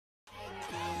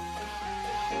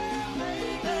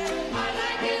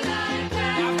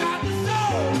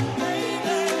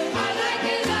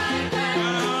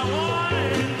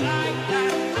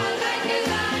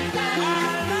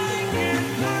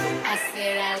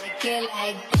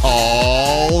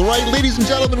All right, ladies and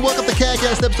gentlemen, welcome to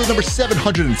CAGcast episode number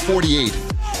 748.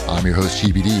 I'm your host,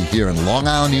 GBD, here in Long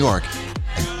Island, New York.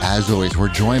 And as always, we're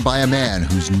joined by a man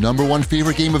whose number one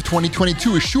favorite game of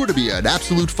 2022 is sure to be an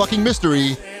absolute fucking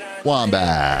mystery,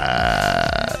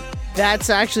 Wombat. That's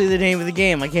actually the name of the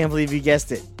game. I can't believe you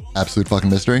guessed it. Absolute fucking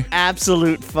mystery?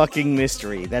 Absolute fucking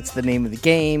mystery. That's the name of the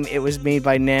game. It was made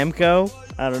by Namco.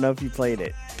 I don't know if you played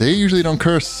it. They usually don't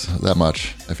curse that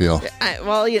much, I feel. It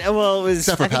was.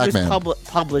 Except for I think Pac-Man. it was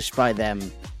published by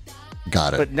them,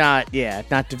 Got it. but not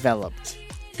developed.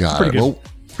 Got it. Well,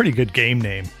 Pretty good game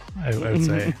name, I would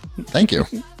say. thank you.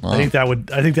 Well, I think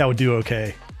that would do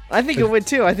okay. I think it would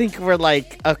too. I think we're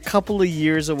like a couple of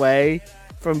years away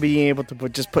from being able to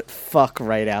put fuck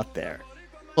right out there.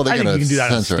 well, they're I think going you to can do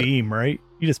that on censor it. Steam, right?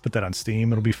 You just put that on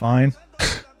Steam, it'll be fine.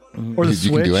 Or the You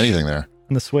Switch. can do anything there.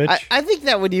 On the Switch. I think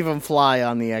that would even fly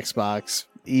on the Xbox.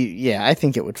 Yeah, I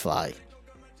think it would fly.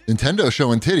 Nintendo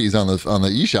showing titties on the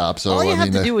eShop, so All you I have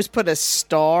mean, to do is put a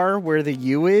star where the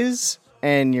U is,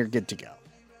 and you're good to go.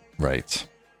 right.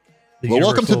 the well,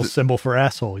 welcome to universal the- symbol for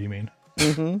asshole, you mean?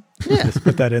 Mm-hmm. Yeah. Just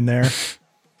put that in there.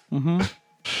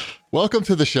 Welcome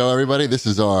to the show, everybody. This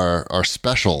is our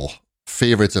special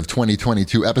favorites of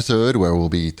 2022 episode where we'll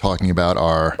be talking about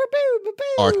our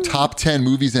top 10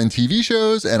 movies and TV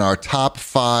shows and our top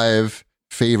 5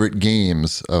 favorite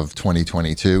games of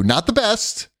 2022. Not the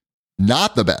best.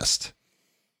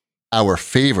 Our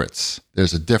favorites.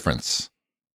 There's a difference.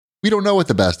 We don't know what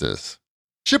the best is.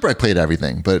 Shipwreck played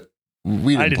everything, but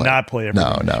we didn't I did play. not play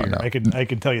everything this year. No. I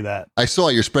can tell you that. I saw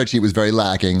your spreadsheet was very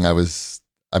lacking. It was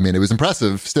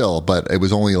impressive still, but it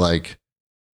was only like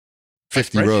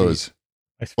 50 My spreadsheet. rows.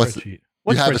 My What's- spreadsheet.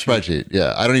 You have a spreadsheet.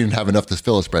 Yeah. I don't even have enough to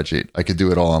fill a spreadsheet. I could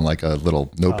do it all on like a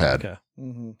little notepad. Oh,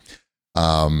 okay.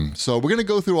 Mm-hmm. So we're going to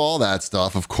go through all that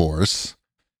stuff, of course.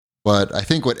 But I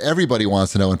think what everybody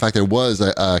wants to know, in fact, there was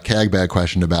a CAG bag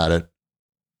question about it.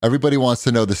 Everybody wants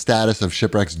to know the status of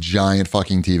Shipwreck's giant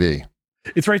fucking TV.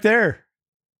 It's right there.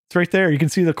 It's right there. You can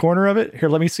see the corner of it. Here,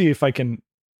 let me see if I can.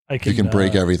 You can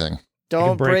break everything.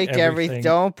 Don't break break everything.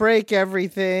 Don't break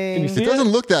everything. Can you see It doesn't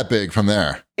look that big from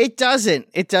there. It doesn't.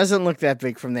 It doesn't look that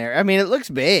big from there. I mean, it looks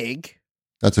big.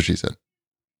 That's what she said.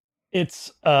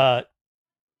 It's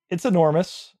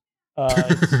enormous.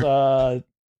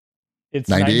 It's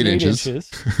 98 inches.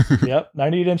 Yep,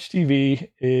 98-inch TV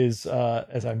is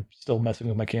as I'm still messing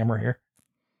with my camera here.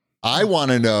 I want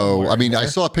to know. I mean, I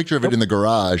saw a picture of it in the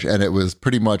garage, and it was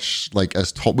pretty much like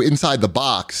inside the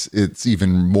box. It's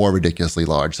even more ridiculously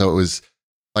large. So it was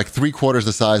like 3/4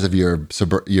 the size of your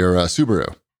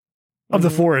Subaru. Of the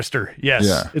Forester, yes.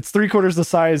 Yeah. It's 3/4 the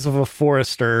size of a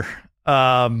Forester.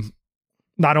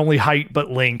 Not only height but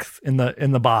length in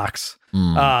the box.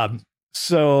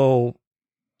 So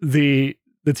the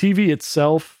TV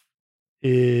itself,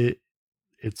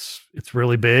 it's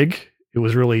really big. It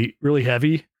was really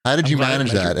heavy. How did you I'm glad I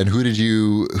manage measured. that? And who did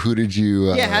you?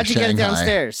 Yeah, how'd you get it Shanghai?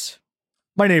 downstairs?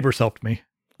 My neighbors helped me.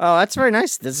 Oh, that's very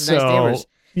nice. This is nice neighbors.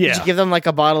 Did Yeah, you give them like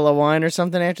a bottle of wine or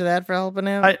something after that for helping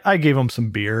out? I gave them some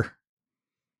beer.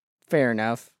 Fair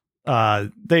enough.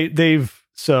 They've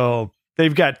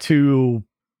got 2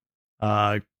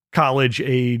 college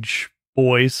age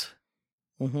boys.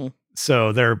 Mm-hmm.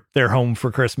 So they're home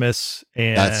for Christmas,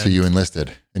 and That's who you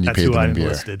enlisted, and you that's paid who them I in beer.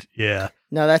 enlisted. Yeah,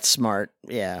 No, that's smart.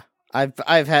 Yeah.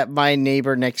 I've had my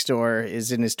neighbor next door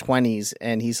is in his 20s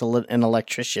and he's an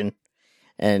electrician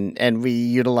and we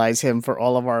utilize him for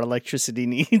all of our electricity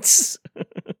needs.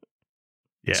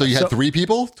 yeah. So you had 3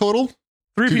 people total?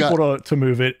 3 two people to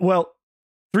move it. Well,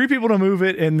 3 people to move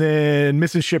it, and then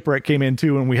Mrs. Shipwreck came in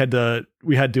too, and we had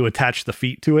to attach the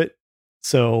feet to it.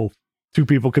 So 2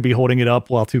 people could be holding it up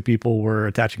while 2 people were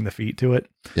attaching the feet to it.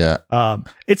 Yeah.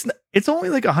 It's only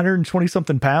like 120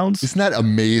 something pounds. Isn't that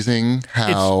amazing?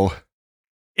 How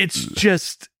It's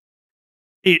just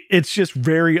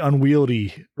very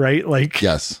unwieldy, right? Like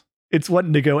yes. it's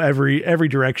wanting to go every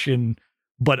direction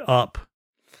but up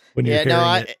when you're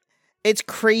carrying it. It's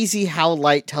crazy how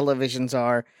light televisions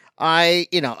are.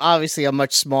 Obviously a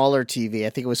much smaller TV. I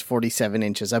think it was 47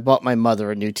 inches. I bought my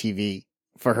mother a new TV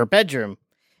for her bedroom,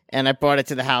 and I brought it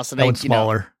to the house. And That one's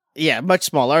smaller. Yeah, much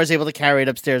smaller. I was able to carry it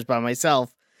upstairs by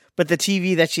myself. But the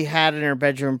TV that she had in her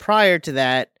bedroom prior to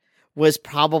that was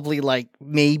probably like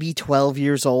maybe 12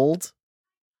 years old.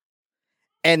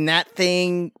 And that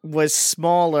thing was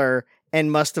smaller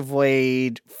and must have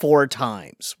weighed 4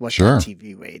 times what Sure. the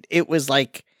TV weighed. It was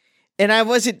like, and I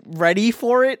wasn't ready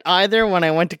for it either when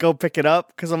I went to go pick it up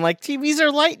because I'm like, TVs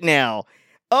are light now.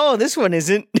 Oh, this one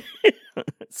isn't.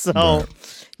 So,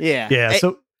 yeah. Yeah.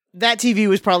 So That TV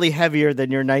was probably heavier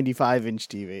than your 95-inch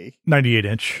TV.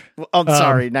 98-inch. Well, I'm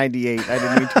sorry, 98. I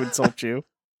didn't mean to insult you.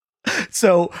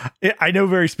 So I know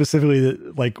very specifically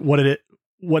like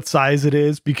what size it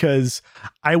is, because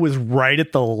I was right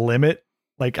at the limit.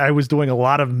 Like I was doing a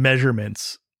lot of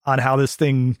measurements on how this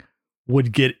thing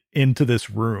would get into this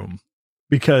room,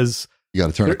 because You got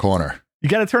to turn a corner. you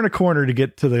got to turn a corner to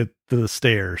get to the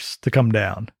stairs to come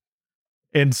down.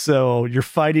 And so you're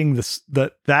fighting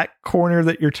that corner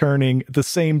that you're turning at the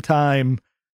same time.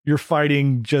 You're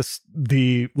fighting just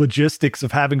the logistics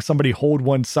of having somebody hold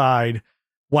one side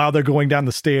while they're going down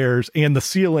the stairs, and the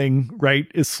ceiling, right,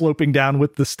 is sloping down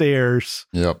with the stairs.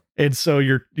 Yep. And so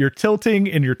you're tilting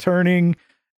and you're turning.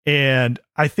 And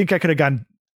I think I could have got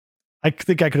a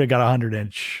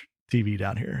 100-inch TV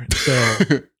down here.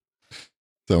 So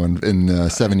So in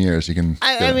 7 years, you can.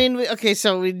 I mean, okay,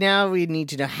 so now we need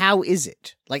to know, how is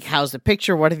it? Like, how's the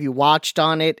picture? What have you watched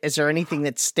on it? Is there anything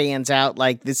that stands out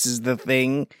like this is the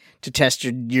thing to test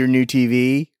your new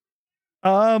TV?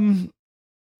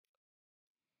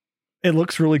 It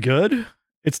looks really good.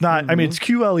 It's not, I mean, it's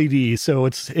QLED, so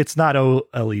it's not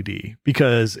OLED,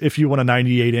 because if you want a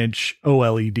 98-inch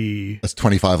OLED, That's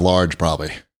 25 large,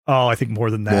 probably. oh, I think more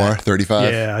than that. More?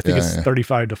 35? Yeah, I think it's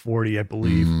 35 to 40, I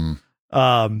believe.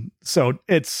 Mm, So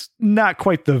it's not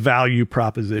quite the value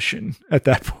proposition at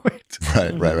that point.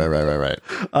 right.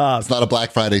 It's not a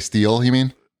Black Friday steal, you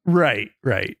mean? Right.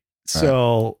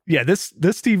 So yeah, this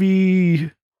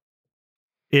TV,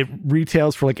 it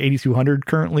retails for like $8,200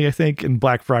 currently, I think. And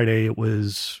Black Friday, it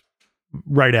was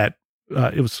right at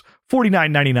it was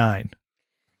 $49.99.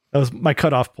 That was my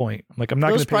cutoff point. I'm like, I'm not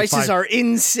going to pay those prices are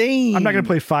insane. I'm not going to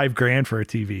pay $5,000 for a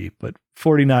TV, but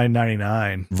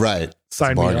 $49.99. Right.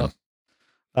 Sign me up.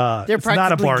 They're it's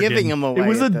not a practically bargain. giving them away. It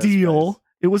was a at those deal. prices.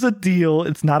 It was a deal.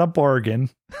 It's not a bargain.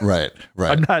 Right.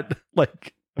 I'm not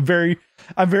like I'm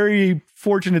very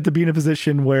fortunate to be in a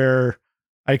position where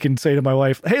I can say to my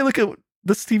wife, "Hey, look at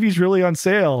this TV's really on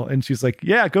sale," and she's like,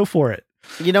 "Yeah, go for it."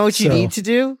 You know what you need to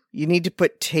do? You need to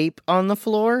put tape on the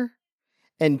floor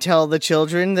and tell the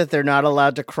children that they're not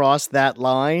allowed to cross that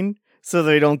line, so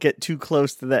they don't get too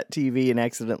close to that TV and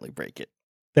accidentally break it.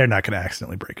 They're not going to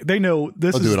accidentally break it. They know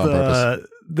this They'll is do it on purpose.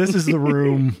 This is the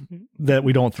room that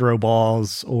we don't throw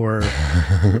balls or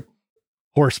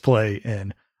horseplay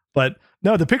in. But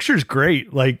no, the picture's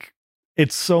great. Like,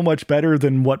 it's so much better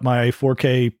than what my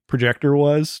 4K projector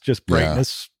was, just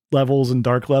brightness levels and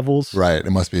dark levels. Right.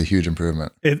 It must be a huge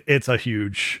improvement. It's a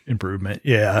huge improvement.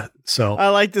 Yeah. So I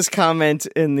like this comment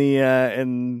in the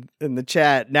in the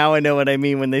chat. Now I know what I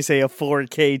mean when they say a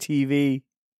 4K TV.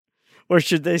 Or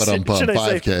should they say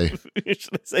 5K?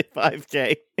 Should I say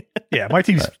 5K? yeah, my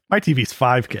TV's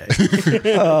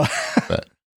 5K.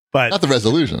 But Not the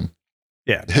resolution.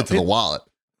 Yeah. It hits the wallet.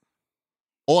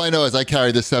 All I know is I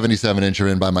carried this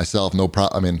 77-incher in by myself. No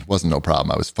problem. I mean, it wasn't no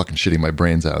problem. I was fucking shitting my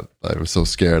brains out. I was so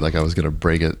scared, like I was going to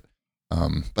break it.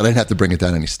 But I didn't have to bring it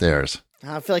down any stairs.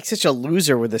 I feel like such a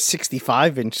loser with a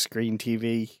 65-inch screen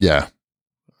TV. Yeah.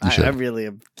 I really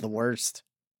am the worst.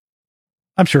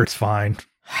 I'm sure it's fine.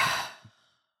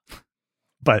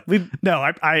 But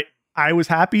no, I was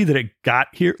happy that it got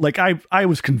here. Like I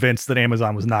was convinced that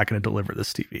Amazon was not going to deliver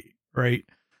this TV, right?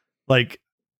 Like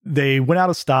they went out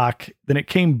of stock, then it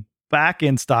came back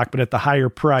in stock, but at the higher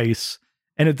price.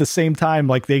 And at the same time,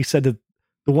 like they said that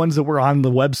the ones that were on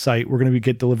the website were going to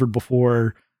get delivered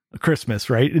before Christmas,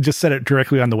 right? It just said it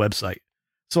directly on the website.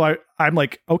 So I'm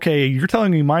like, okay, you're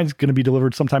telling me mine's going to be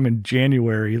delivered sometime in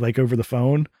January, like over the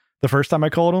phone. The first time I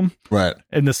called them. Right.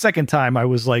 And the second time I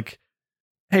was like,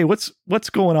 hey, what's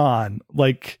going on?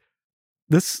 Like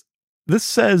this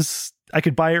says I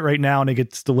could buy it right now and it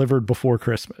gets delivered before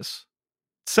Christmas.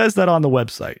 It says that on the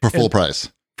website. For full price.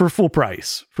 For full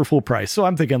price. So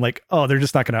I'm thinking like, oh, they're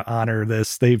just not going to honor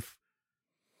this. They're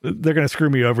going to screw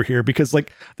me over here because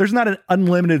like there's not an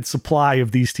unlimited supply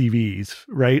of these TVs,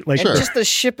 right? Like and just the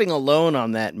shipping alone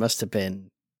on that must have been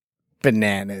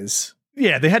bananas.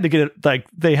 Yeah, they had to get it, like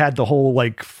they had the whole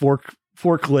like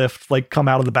forklift like come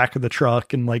out of the back of the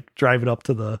truck and like drive it up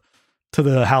to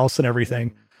the house and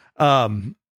everything. But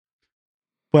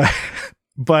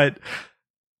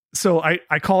so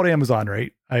I called Amazon,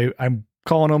 right? I'm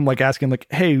calling them, like asking like,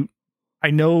 hey, I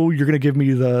know you're going to give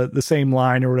me the same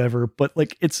line or whatever, but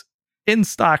like it's in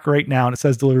stock right now and it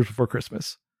says delivered before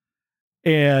Christmas.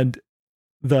 And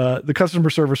the customer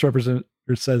service representative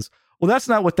says, well, that's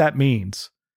not what that means.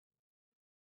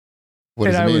 What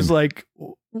does it mean? Was like,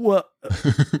 what?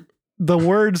 The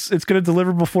words "it's going to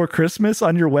deliver before Christmas"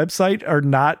 on your website are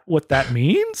not what that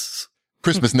means.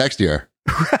 Christmas next year,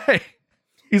 right?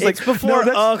 He's it's like, before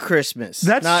no, Christmas.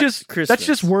 That's not just Christmas. That's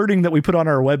just wording that we put on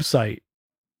our website.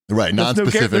 Right, There's no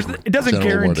non-specific. it doesn't general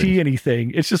guarantee wording.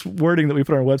 anything. It's just wording that we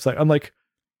put on our website. I'm like,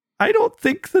 I don't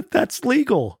think that that's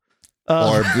legal.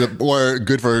 Or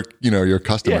good for your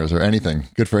customers or anything.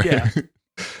 Good for Yeah.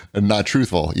 and not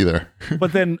truthful either.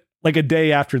 But then, like a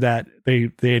day after that,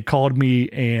 they had called me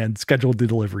and scheduled the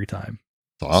delivery time.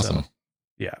 It's awesome. So,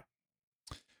 yeah.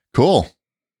 Cool.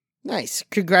 Nice.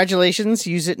 Congratulations.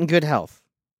 Use it in good health.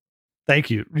 Thank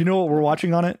you. You know what we're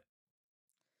watching on it?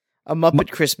 A Muppet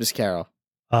Christmas Carol.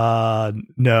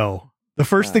 No. The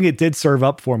first Oh. thing it did serve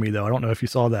up for me, though, I don't know if you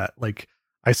saw that. Like,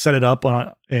 I set it up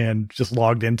on and just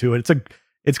logged into it.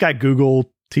 It's got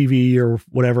Google TV or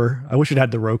whatever. I wish it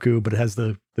had the Roku, but it has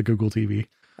the Google TV.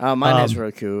 Mine has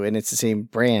Roku, and it's the same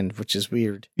brand, which is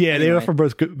weird. Yeah, they Anyway. offer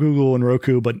both Google and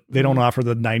Roku, but they don't offer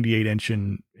the 98-inch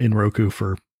in Roku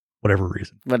for whatever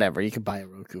reason. Whatever. You can buy a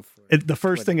Roku for it. The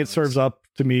first thing it $20. serves up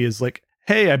to me is like,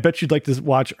 hey, I bet you'd like to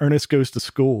watch Ernest Goes to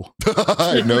School.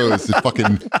 It knows. It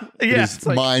fucking Yeah, it's it's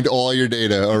like- mined all your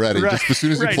data already. Right, Just as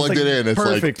soon as you right, plugged it's it in, it's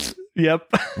perfect. Yep.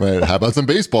 like, right, how about some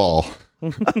baseball?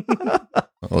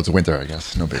 Oh, it's winter, I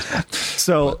guess. No baseball.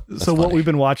 So That's what funny. we've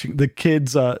been watching, the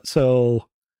kids, so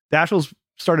Dashiell's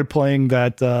started playing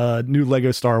that new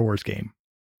Lego Star Wars game,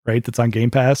 right? That's on Game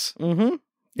Pass. Mm-hmm. And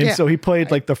Yeah. so he played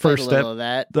like the first a step, little of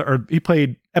that. or he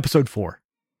played episode 4,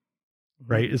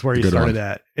 right? Is where he Good started one.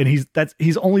 at. And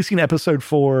he's only seen episode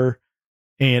 4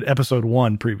 and episode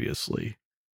 1 previously.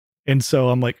 And so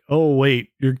I'm like, oh wait,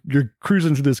 you're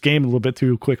cruising through this game a little bit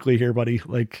too quickly here, buddy.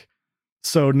 Like,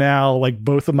 so now like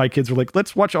both of my kids are like,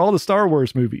 let's watch all the Star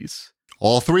Wars movies.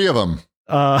 All three of them.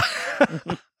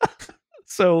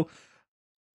 So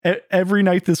every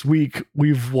night this week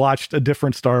we've watched a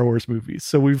different Star Wars movie.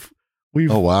 So we've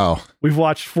Oh, wow. we've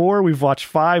watched 4, we've watched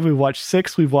 5, we've watched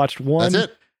 6, we've watched 1, That's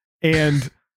it. and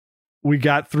we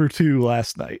got through 2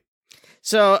 last night.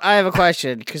 So I have a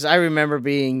question because I remember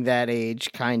being that age,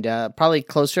 kind of probably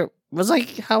closer. Was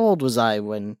like, how old was I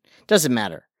when? Doesn't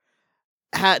matter.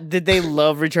 Did they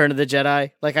love Return of the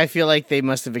Jedi? Like, I feel like they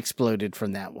must have exploded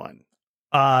from that one.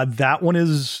 That one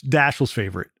is Dashiell's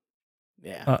favorite.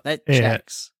 Yeah, that yeah.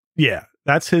 checks. Yeah,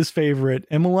 that's his favorite.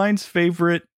 Emmeline's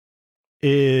favorite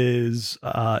is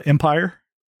Empire.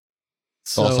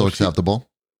 So Also acceptable.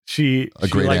 She A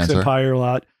great likes answer. Empire a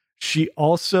lot. She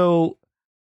also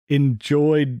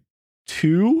enjoyed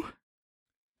 2,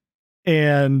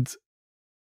 and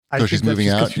I So think she's that's moving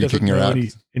just 'cause out? She You're doesn't kicking her know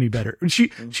out? any better. And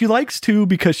she likes 2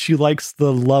 because she likes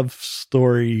the love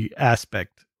story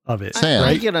aspect of it, Sam. I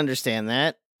right? can understand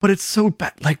that. But it's so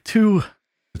bad. Like 2,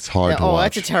 It's hard Yeah, to oh,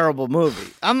 watch. that's a terrible movie.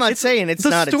 I'm not saying it's the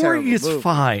not a terrible story is movie.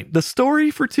 fine. The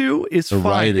story for 2 is The fine.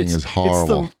 writing is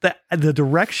horrible. It's the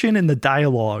direction and the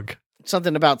dialogue.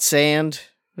 Something about sand.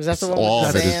 Was that the one All with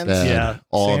of the it is sand? bad. Yeah,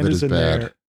 All of sand it is in bad.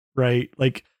 there, right?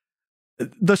 Like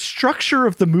the structure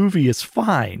of the movie is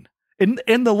fine, and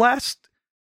the last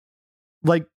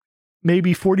like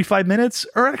maybe 45 minutes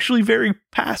are actually very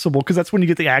passable because that's when you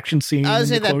get the action scene. I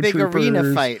was and saying the that clone big arena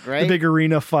troopers, fight, right? The big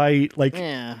arena fight, like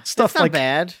yeah, stuff That's not like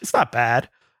bad. it's not bad.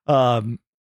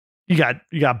 You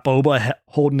got Boba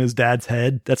holding his dad's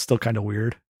head. That's still kind of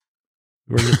weird.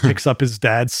 Where he just picks up his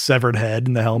dad's severed head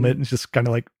in the helmet and is just kind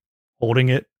of like holding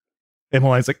it.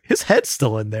 Emmeline's like, his head's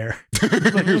still in there.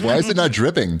 Why is it not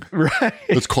dripping? Right.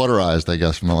 It's cauterized, I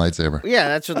guess, from the lightsaber. Yeah,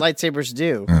 that's what lightsabers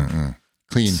do. Mm-mm.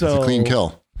 Clean. It's a clean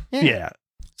kill. Yeah.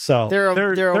 So They're a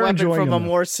weapon enjoying from a them.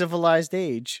 more civilized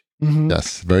age. Mhm.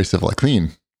 Yes, very civil.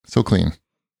 Clean. So clean.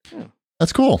 Yeah.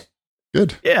 That's cool.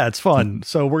 Good. Yeah, it's fun.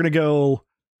 So we're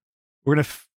gonna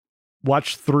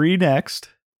watch 3 next,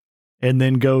 and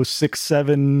then go 6,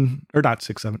 7, or not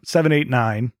 6, 7, 7, 8,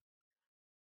 9,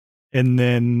 and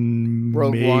then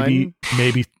Rogue One?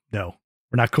 maybe no,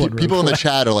 we're not going. People in Rogue the One.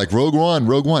 chat are like, Rogue One,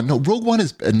 Rogue One. No, Rogue One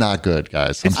is not good,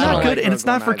 guys. I'm It's I don't not sorry. good, like and it's Rogue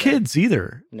not One for either. kids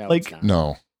either. No, like, it's not.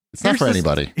 No, it's not Here's for this-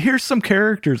 anybody. Here's some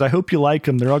characters. I hope you like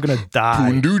them. They're all gonna die.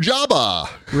 Pundu Jabba.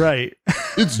 Right,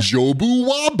 It's Jobu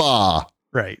Waba.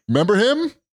 right. Remember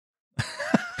him?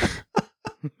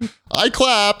 I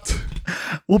clapped.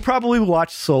 We'll probably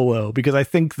watch Solo because I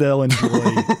think they'll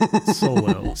enjoy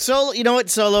Solo. Solo, you know what?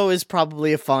 Solo is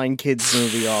probably a fine kids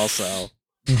movie. Also,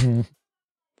 Mhm.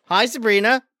 hi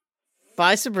Sabrina,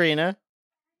 bye Sabrina.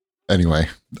 Anyway,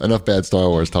 enough bad Star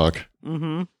Wars talk.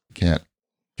 Mm-hmm. Can't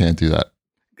do that.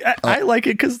 I like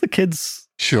it because the kids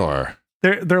Sure.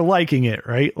 they're liking it,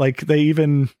 right? Like they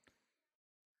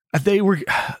were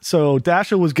so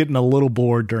Dashiell was getting a little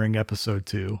bored during episode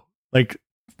 2. Like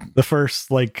the first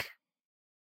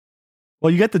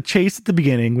you get the chase at the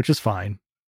beginning, which is fine.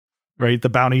 Right? The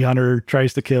bounty hunter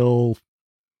tries to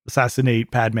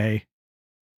assassinate Padme.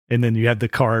 and then you have the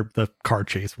car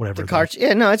chase, whatever.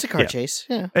 It's a car chase.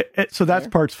 Yeah. So that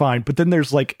part's fine. But then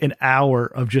there's like an hour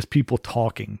of just people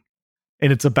talking,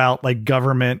 and it's about like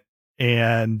government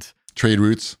and trade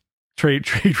routes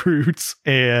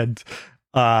and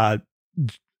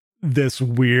this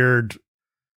weird.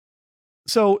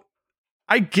 So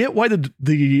I get why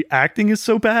the acting is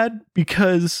so bad,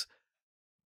 because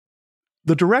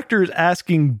the director is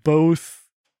asking both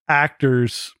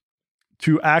actors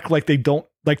to act like they don't,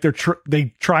 like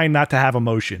they try not to have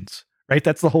emotions, right?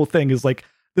 That's the whole thing, is like,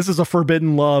 this is a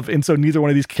forbidden love. And so neither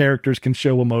one of these characters can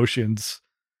show emotions.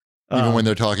 Even when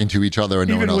they're talking to each other and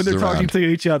no one else is around. Even when they're talking to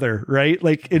each other, right?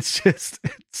 Like, it's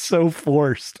so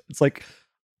forced. It's like,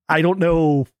 I don't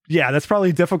know. Yeah, that's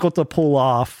probably difficult to pull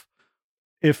off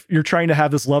if you're trying to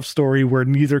have this love story where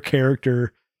neither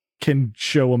character can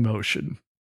show emotion.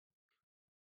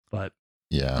 But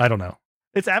yeah, I don't know.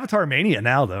 It's Avatar Mania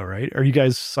now, though, right? Are you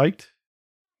guys psyched?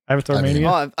 Avatar Mania?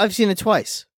 Oh, I've seen it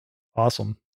twice.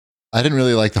 Awesome. I didn't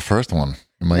really like the first one.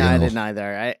 I didn't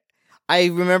either. I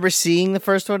remember seeing the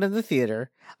first one in the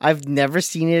theater. I've never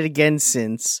seen it again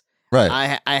since.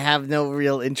 Right. I have no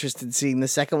real interest in seeing the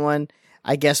second one.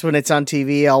 I guess when it's on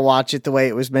TV, I'll watch it the way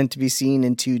it was meant to be seen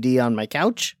in 2D on my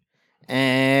couch,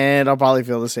 and I'll probably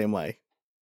feel the same way.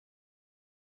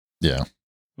 Yeah.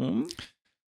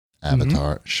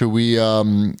 Avatar. Should we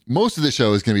most of the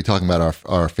show is going to be talking about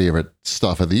our favorite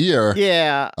stuff of the year.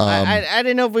 Yeah. I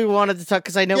didn't know if we wanted to talk,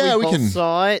 because I know we both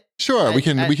saw it. Sure, we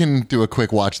can do a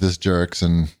quick watch this, jerks,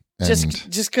 and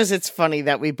just because it's funny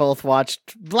that we both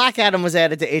watched. Black Adam was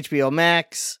added to HBO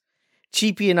Max.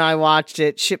 Cheapy and I watched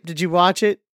it. Ship, did you watch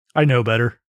it? I know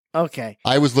better. Okay.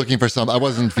 I was looking for I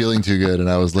wasn't feeling too good, and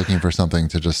I was looking for something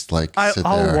to just like sit there.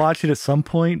 I'll watch it at some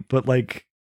point, but like,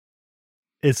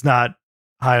 it's not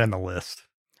high on the list.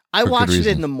 I watched it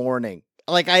in the morning.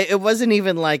 Like, it wasn't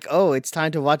even like, oh, it's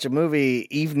time to watch a movie,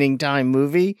 evening time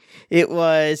movie. It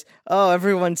was, oh,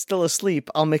 everyone's still asleep.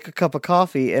 I'll make a cup of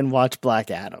coffee and watch Black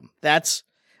Adam. That's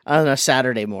on a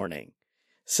Saturday morning.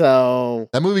 So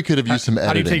that movie could have used some editing.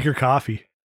 How do you take your coffee?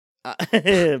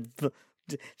 The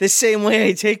same way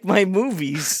I take my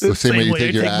movies. The same way you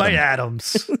take your my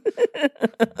Adams.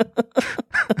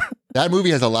 That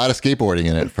movie has a lot of skateboarding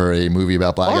in it for a movie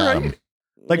about Black Adam.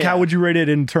 Like, how would you rate it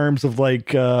in terms of like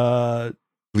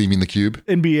Gleaming the Cube?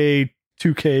 NBA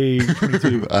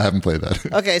 2K22? I haven't played that.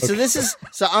 Okay, so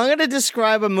I'm going to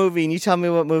describe a movie and you tell me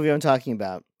what movie I'm talking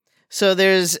about. So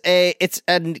there's a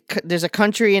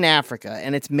country in Africa,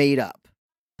 and it's made up.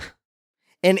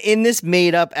 And in this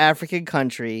made up African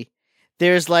country,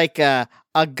 there's like a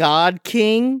god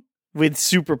king with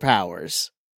superpowers.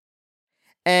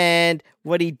 And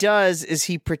what he does is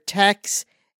he protects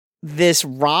this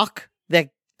rock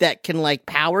that can like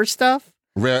power stuff.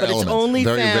 Rare element. It's only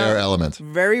very rare element.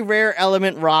 Very rare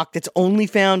element rock that's only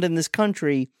found in this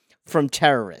country from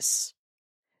terrorists.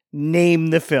 Name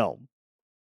the film.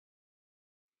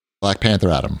 Black Panther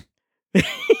Adam.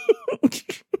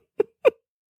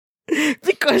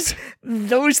 Because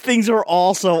those things are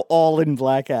also all in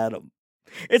Black Adam.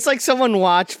 It's like someone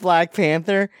watched Black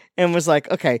Panther and was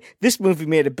like, okay, this movie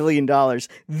made $1 billion.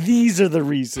 These are the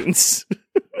reasons.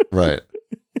 Right.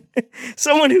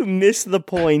 Someone who missed the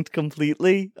point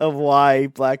completely of why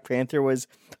Black Panther was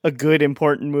a good,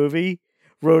 important movie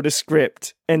wrote a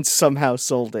script and somehow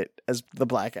sold it as the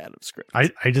Black Adam script.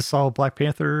 I just saw Black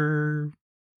Panther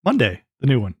Monday, the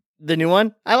new one. The new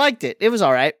one? I liked it. It was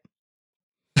all right.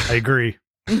 I agree.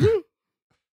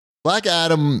 Black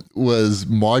Adam was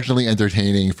marginally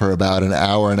entertaining for about an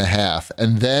hour and a half.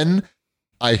 And then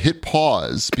I hit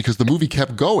pause because the movie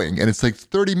kept going and it's like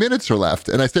 30 minutes are left.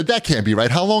 And I said, that can't be right.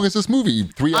 How long is this movie?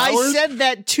 3 hours? I said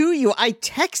that to you. I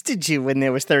texted you when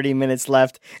there was 30 minutes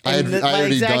left. And I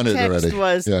already done it already.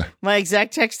 My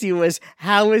exact text to you was,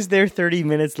 how is there 30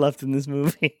 minutes left in this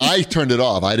movie? I turned it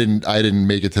off. I didn't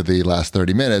make it to the last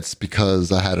 30 minutes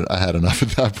because I had enough at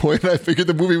that point. I figured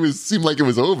the movie seemed like it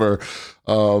was over.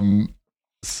 So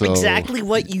exactly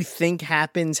what you think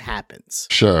happens.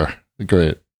 Sure.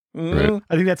 Great. Mm-hmm.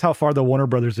 I think that's how far the Warner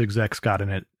Brothers execs got in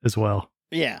it as well.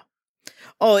 Yeah.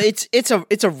 Oh, it's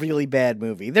a really bad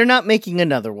movie. They're not making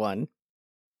another one.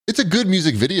 It's a good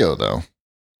music video, though.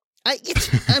 Not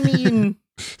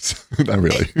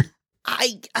really.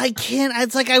 I can't.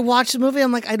 It's like I watched the movie.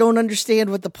 I'm like, I don't understand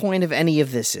what the point of any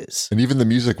of this is. And even the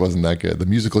music wasn't that good. The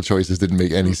musical choices didn't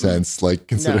make any sense. Like,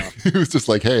 considering it was just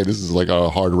like, hey, this is like a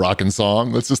hard rockin'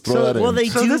 song. Let's just throw that in. Well, they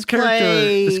do this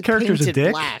character's a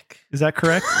dick. Black. Is that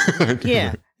correct?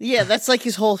 Yeah. That's like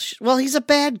his whole. Well, he's a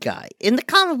bad guy in the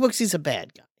comic books. He's a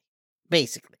bad guy,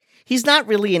 basically. He's not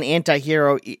really an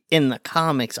anti-hero in the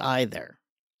comics either.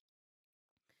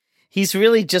 He's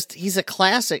really he's a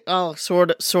classic,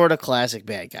 sort of classic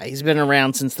bad guy. He's been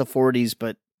around since the 40s,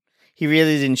 but he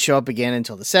really didn't show up again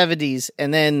until the 70s.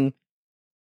 And then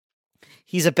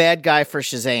he's a bad guy for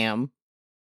Shazam.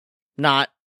 Not,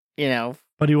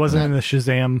 But he wasn't in the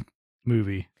Shazam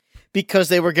movie. Because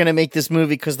they were going to make this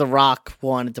movie because The Rock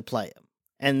wanted to play him.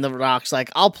 And The Rock's like,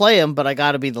 I'll play him, but I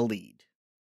got to be the lead.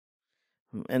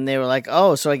 And they were like,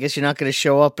 oh, so I guess you're not going to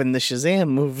show up in the Shazam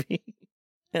movie.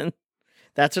 And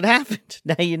that's what happened.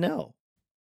 Now you know.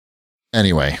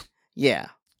 Anyway. Yeah.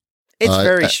 It's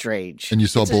very strange. And you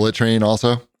saw Bullet Train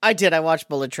also? I did. I watched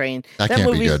Bullet Train. That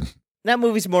can't be good. That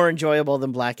movie's more enjoyable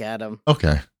than Black Adam.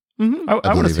 Okay. Mm-hmm.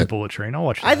 I want to see Bullet Train. I'll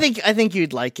watch that. I think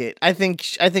you'd like it. I think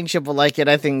Chip will like it.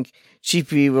 I think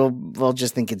Chippy will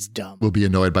just think it's dumb. We'll be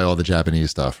annoyed by all the Japanese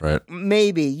stuff, right?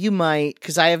 Maybe. You might,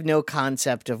 because I have no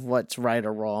concept of what's right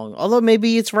or wrong. Although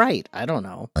maybe it's right. I don't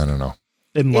know.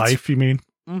 In life, you mean?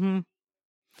 Mm-hmm.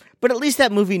 But at least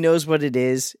that movie knows what it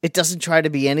is. It doesn't try to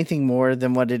be anything more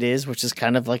than what it is, which is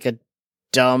kind of like a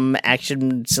dumb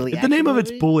action, silly action The name movie. of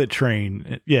it's Bullet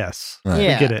Train. Yes.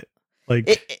 Right. I get it. Like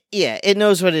it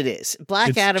knows what it is.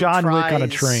 Black Adam John tries, Wick on a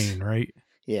train, right?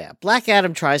 Yeah. Black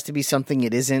Adam tries to be something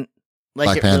it isn't. Like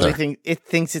Black it Panther. really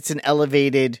thinks it's an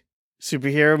elevated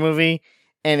superhero movie,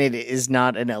 and it is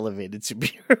not an elevated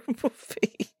superhero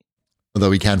movie.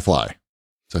 Although he can fly.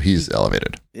 So he's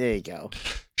elevated. There you go.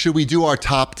 Should we do our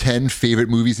top 10 favorite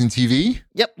movies in TV?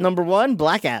 Yep. Number 1,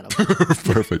 Black Adam.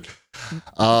 Perfect.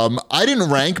 I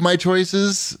didn't rank my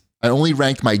choices. I only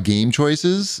ranked my game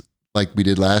choices like we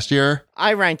did last year.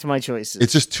 I ranked my choices.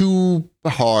 It's just too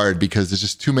hard because there's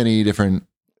just too many different,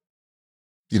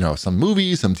 some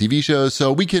movies, some TV shows.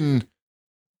 So we can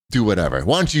do whatever.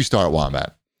 Why don't you start,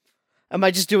 Wombat? Am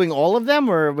I just doing all of them,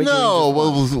 or are we No,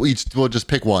 doing we'll just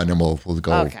pick one and we'll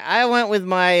go. Okay, I went with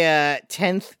my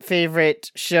 10th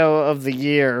favorite show of the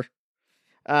year.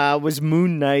 Was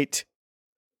Moon Knight.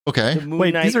 Okay. The Moon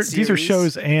Wait, Knight these are series.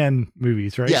 shows and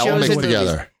movies, right? Yeah, we'll Shows mix and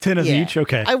together. 10 of Yeah. each?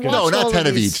 Okay. I good. watched No, all not of 10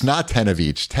 of these. each. Not 10 of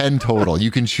each. 10 total. You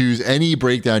can choose any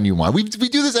breakdown you want. We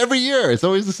do this every year. It's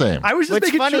always the same. I was just What's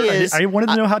making funny sure. is, I wanted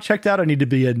to know how checked out I need to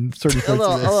be in certain A points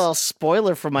little, of a this. little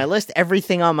spoiler for my list.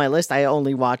 Everything on my list, I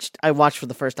watched for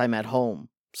the first time at home.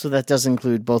 So that does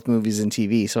include both movies and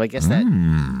TV. So I guess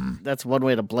that's one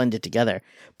way to blend it together.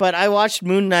 But I watched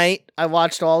Moon Knight. I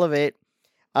watched all of it.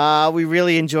 We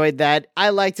really enjoyed that. I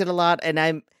liked it a lot,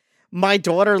 and my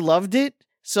daughter loved it.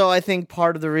 So I think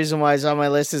part of the reason why it's on my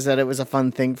list is that it was a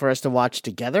fun thing for us to watch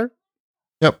together.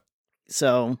 Yep.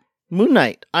 So Moon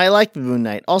Knight. I liked Moon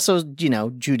Knight. Also,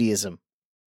 Judaism.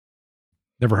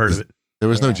 Never heard of it. There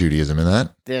was no Yeah. Judaism in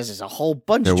that. There's a whole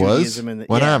bunch There of was? Judaism in it.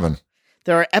 What Yeah. happened?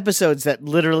 There are episodes that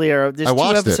literally are. There's I two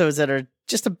watched it. episodes that are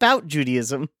just about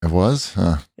Judaism. It was?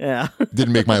 Yeah.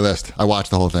 Didn't make my list. I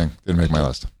watched the whole thing. Didn't make my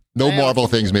list. No I Marvel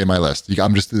also- things made my list.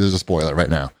 There's a spoiler right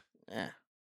now. Yeah.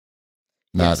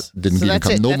 Not Yes. didn't So even that's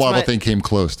come. it. No That's Marvel my- thing came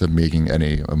close to making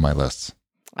any of my lists.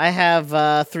 I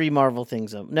have 3 Marvel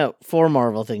things. 4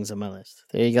 Marvel things on my list.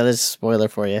 There you go. This is a spoiler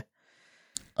for you.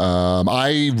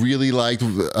 I really liked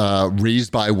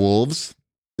Raised by Wolves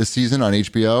this season on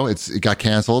HBO. It got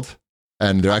canceled,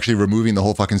 and they're actually removing the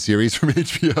whole fucking series from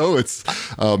HBO. It's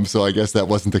so I guess that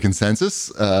wasn't the consensus.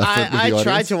 With the I tried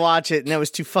audience. to watch it, and that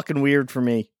was too fucking weird for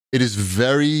me. It is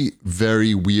very,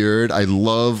 very weird. I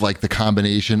love like the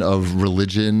combination of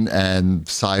religion and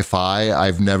sci-fi.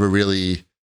 I've never really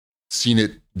seen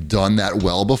it done that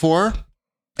well before.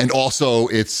 And also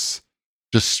it's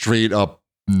just straight up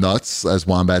nuts, as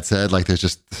Wombat said. Like there's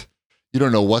just, you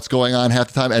don't know what's going on half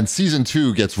the time. And season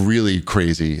 2 gets really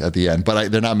crazy at the end,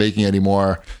 but they're not making any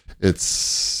more.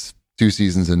 It's 2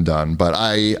 seasons and done. But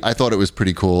I thought it was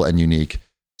pretty cool and unique.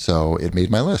 So it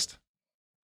made my list.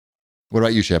 What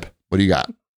about you, Ship? What do you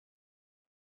got?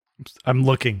 I'm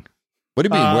looking. What do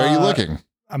you mean? Where are you looking?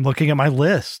 I'm looking at my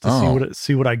list to Oh.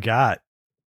 see what I got.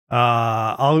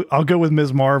 I'll go with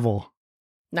Ms. Marvel.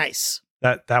 Nice.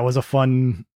 That was a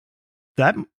fun.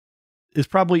 That is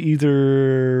probably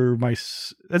either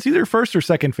that's either first or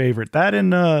second favorite. That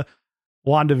and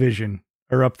WandaVision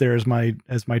are up there as my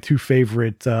 2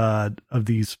 favorite of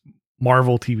these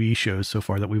Marvel TV shows so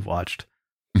far that we've watched.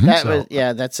 That So-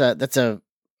 was that's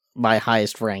my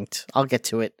highest ranked. I'll get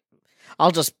to it.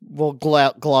 We'll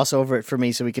gloss over it for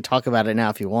me so we could talk about it now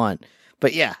if you want.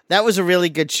 But yeah, that was a really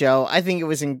good show. I think it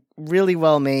was really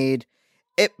well made.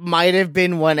 It might have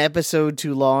been 1 episode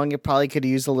too long. It probably could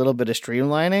have used a little bit of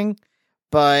streamlining,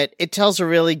 but it tells a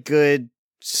really good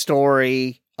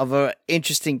story of an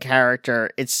interesting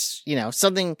character. It's,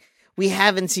 something we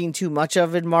haven't seen too much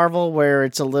of in Marvel, where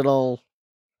it's a little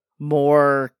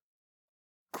more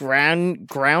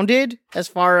grounded as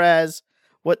far as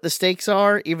what the stakes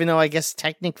are, even though I guess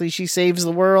technically she saves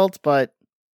the world, but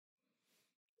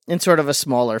in sort of a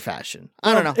smaller fashion.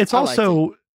 I don't know. It's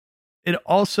it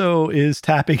also is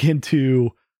tapping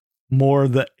into more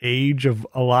the age of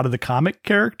a lot of the comic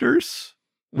characters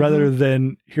rather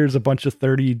than here's a bunch of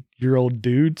 30-year-old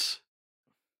dudes.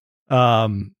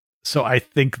 So I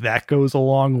think that goes a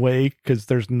long way because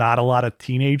there's not a lot of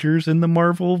teenagers in the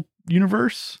Marvel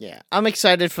universe. Yeah. I'm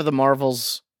excited for the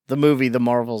movie The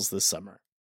Marvels this summer.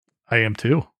 I am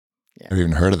too. I haven't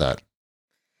even heard of that.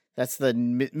 That's the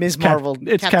Ms. Marvel.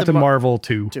 It's Captain Marvel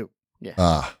 2.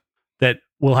 Yeah. That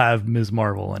will have Ms.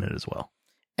 Marvel in it as well.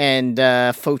 And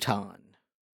Photon.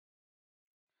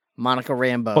 Monica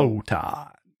Rambeau. Photon.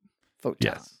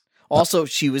 Yes. Also,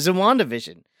 she was in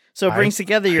WandaVision. So it brings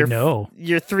together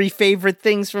your three favorite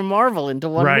things from Marvel into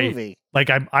one movie. Like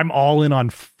I'm all in on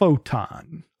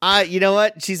Photon. You know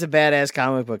what? She's a badass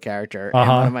comic book character. And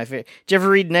one of my favorite. Did you ever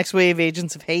read Next Wave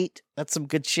Agents of Hate? That's some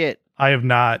good shit. I have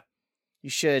not. You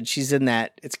should. She's in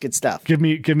that. It's good stuff. Give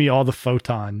me all the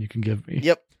Photon you can give me.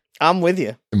 Yep. I'm with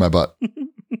you. In my butt.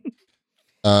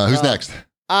 Who's next?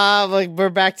 We're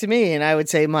back to me, and I would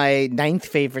say my 9th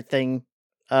favorite thing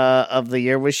of the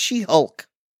year was She-Hulk.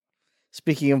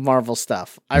 Speaking of Marvel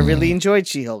stuff, I really enjoyed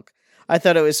She-Hulk. I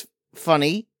thought it was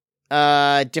funny,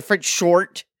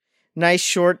 different nice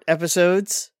short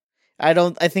episodes. I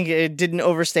think it didn't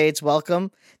overstay its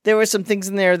welcome. There were some things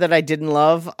in there that I didn't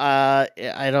love. I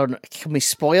don't know. Can we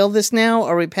spoil this now?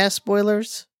 Are we past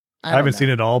spoilers? I haven't seen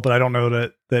it all, but I don't know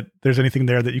that there's anything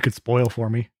there that you could spoil for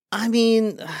me. I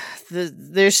mean,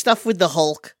 there's stuff with the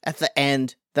Hulk at the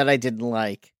end that I didn't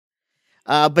like.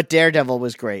 But Daredevil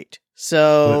was great.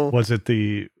 So was it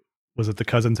the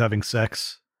cousins having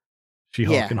sex?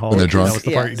 She-Hulk and Hulk. When they're drunk. That was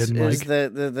the part you didn't like.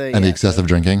 The excessive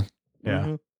drinking. Yeah.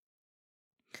 Mm-hmm.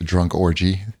 The drunk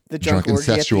orgy. The drunk orgy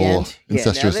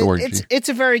incestuous orgy. It's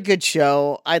a very good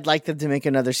show. I'd like them to make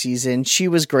another season. She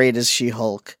was great as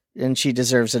She-Hulk, and she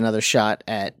deserves another shot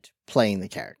at playing the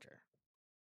character.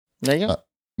 There you go.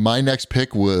 My next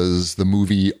pick was the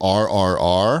movie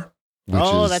RRR.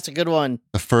 That's a good one.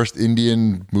 The first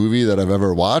Indian movie that I've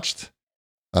ever watched.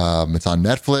 It's on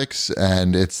Netflix,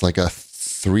 and it's like a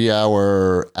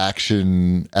 3-hour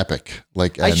action epic.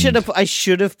 I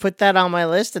should have put that on my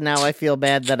list, and now I feel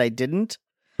bad that I didn't.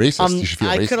 Racist. You should feel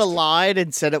racist. I could have lied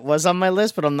and said it was on my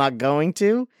list, but I'm not going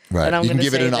to. Right. And you can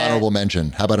give it an honorable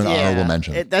mention. How about an honorable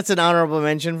mention? That's an honorable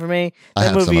mention for me.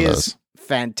 That movie is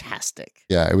fantastic.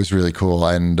 Yeah, it was really cool,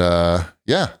 and I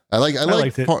liked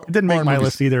it. It didn't make my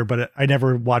list either, but I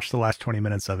never watched the last 20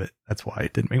 minutes of it. That's why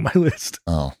it didn't make my list.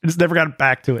 Oh, I just never got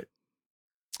back to it.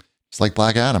 It's like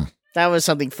Black Adam. That was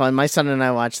something fun. My son and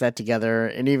I watched that together,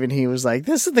 and even he was like,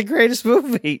 "This is the greatest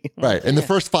movie." Right. In the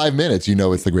first 5 minutes,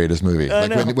 it's the greatest movie.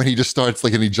 Like when he just starts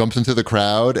and he jumps into the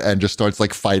crowd and just starts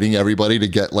fighting everybody to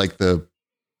get there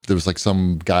was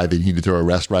some guy they needed to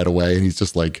arrest right away, and he's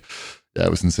just it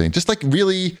was insane. Just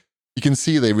really, you can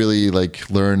see they really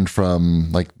learned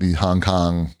from the Hong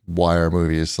Kong Wire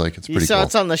movies. It's pretty cool.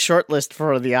 It's on the short list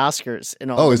for the Oscars in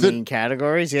all the main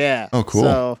categories. Yeah. Oh, cool.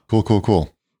 So,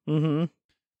 cool. Mm-hmm.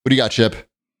 What do you got, Chip?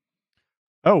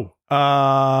 Oh,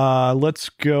 let's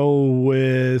go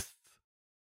with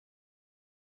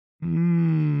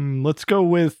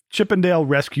Chippendale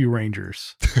Rescue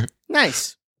Rangers.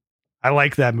 Nice. I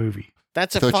like that movie.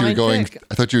 That's a fine pick.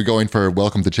 I thought you were going for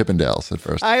Welcome to Chippendales at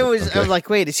first. I was like,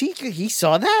 wait, is he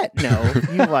saw that? No,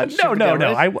 you watched. No.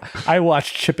 I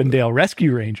watched Chippendale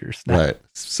Rescue Rangers. Right,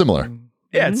 similar.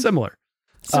 Yeah, it's similar.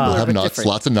 Have nuts, different.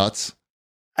 Lots of nuts.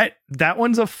 That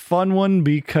one's a fun one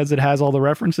because it has all the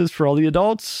references for all the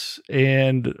adults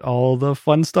and all the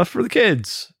fun stuff for the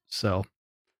kids. So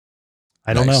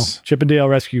I don't know. Chippendale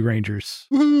Rescue Rangers.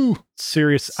 Woo-hoo.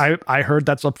 Serious. I heard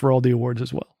that's up for all the awards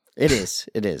as well. It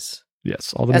is.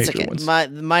 Yes, all the major ones.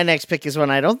 My next pick is one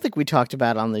I don't think we talked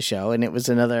about on the show, and it was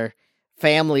another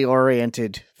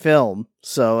family-oriented film.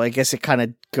 So I guess it kind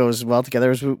of goes well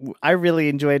together. I really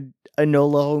enjoyed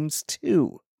Enola Holmes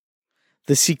 2.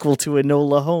 The sequel to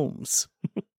Enola Holmes.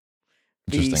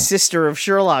 The sister of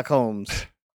Sherlock Holmes.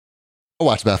 I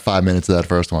watched about 5 minutes of that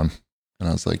first one, and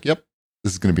I was like, yep,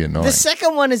 this is going to be annoying. The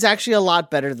second one is actually a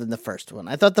lot better than the first one.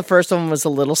 I thought the first one was a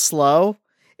little slow.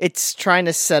 It's trying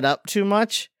to set up too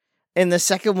much. In the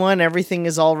second one, everything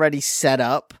is already set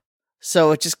up.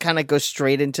 So it just kind of goes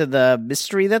straight into the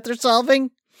mystery that they're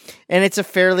solving. And it's a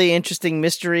fairly interesting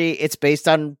mystery. It's based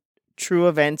on true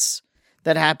events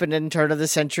that happened in turn of the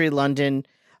century London.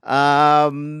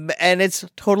 And it's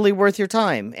totally worth your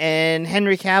time. And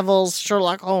Henry Cavill's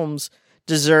Sherlock Holmes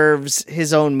deserves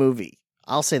his own movie.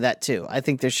 I'll say that too. I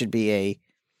think there should be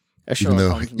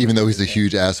Even though he's a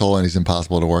huge asshole and he's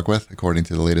impossible to work with, according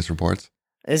to the latest reports.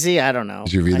 Is he? I don't know.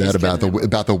 Did you read that about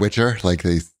the Witcher? Like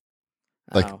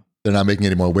they're not making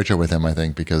any more Witcher with him, I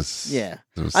think, because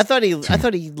I thought he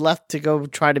left to go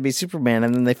try to be Superman,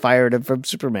 and then they fired him from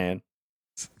Superman.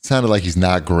 It sounded like he's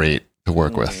not great to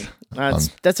work with.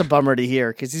 That's a bummer to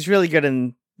hear because he's really good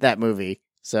in that movie.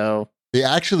 So they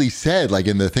actually said, like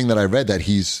in the thing that I read, that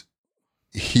he's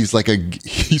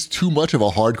too much of a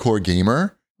hardcore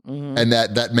gamer. Mm-hmm. And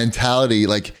that mentality,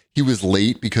 like he was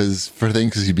late because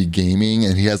he'd be gaming,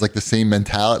 and he has like the same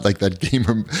mentality, like that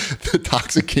gamer, the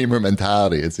toxic gamer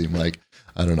mentality. It seemed like,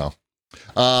 I don't know.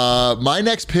 My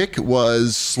next pick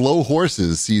was Slow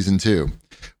Horses season 2,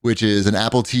 which is an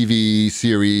Apple TV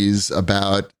series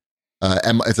about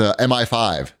it's a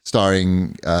MI5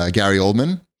 starring Gary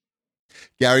Oldman.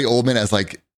 Gary Oldman as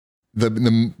like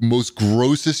the most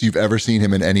grossest you've ever seen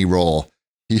him in any role.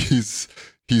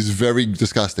 He's very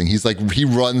disgusting. He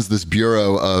runs this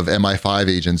bureau of MI5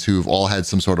 agents who've all had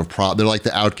some sort of problem. They're like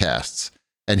the outcasts,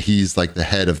 and he's like the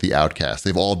head of the outcasts.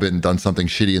 They've all done something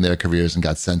shitty in their careers and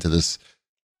got sent to this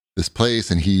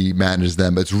place, and he manages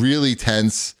them. But it's really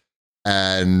tense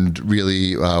and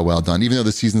really well done. Even though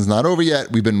the season's not over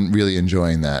yet, we've been really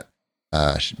enjoying that.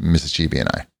 Mrs. Chibi and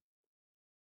I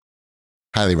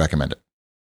highly recommend it.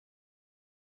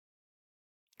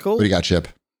 Cool. What do you got, Chip?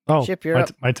 Oh, Chip, you're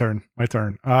up. My turn.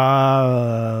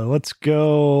 Let's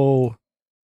go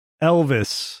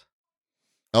Elvis.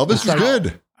 Elvis is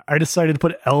good. I decided to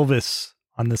put Elvis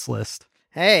on this list.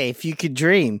 Hey, if you could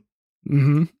dream.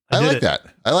 Mm-hmm. I like that.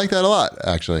 I like that a lot,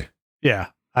 actually. Yeah.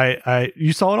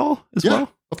 You saw it all as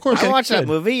well? Of course. I watched that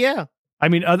movie, yeah. I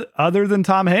mean, other than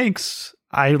Tom Hanks,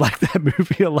 I like that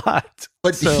movie a lot.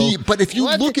 But if you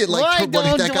look at like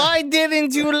why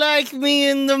didn't you like me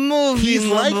in the movie? He's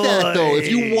like that though.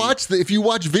 If you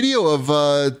watch video of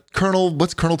Colonel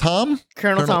Tom?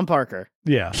 Colonel Tom Parker.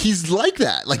 Yeah. He's like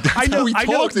that. Like that's how he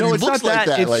talks and he looks like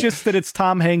that. It's just that it's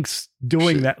Tom Hanks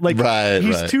doing that. Like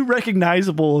he's too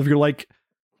recognizable if you're like,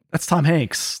 that's Tom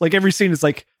Hanks. Like every scene is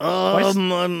like, oh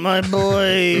my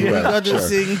boy, you got to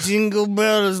sing Jingle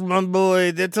Bells, my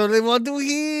boy. That's all they want to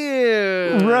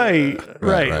hear. Right.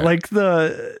 Like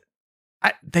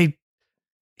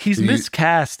he's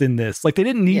miscast in this. Like they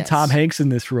didn't need Tom Hanks in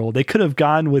this role. They could have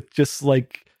gone with just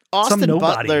like Austin some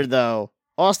nobody. Butler though.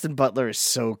 Austin Butler is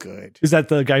so good. Is that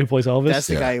the guy who plays Elvis? That's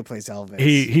the guy who plays Elvis.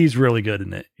 He's really good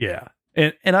in it. Yeah,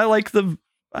 and I like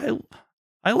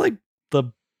I like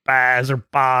the Baz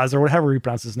or whatever he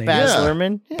pronounces his name. Baz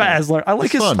Luhrmann. Yeah. Baz Luhrmann. I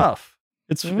like his stuff.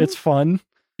 It's fun.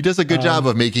 He does a good job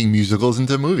of making musicals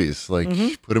into movies. Like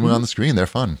put them on the screen, they're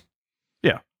fun.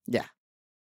 Yeah.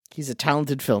 He's a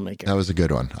talented filmmaker. That was a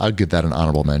good one. I'd give that an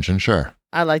honorable mention. Sure.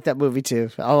 I like that movie too.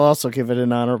 I'll also give it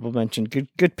an honorable mention.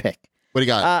 Good pick. What do you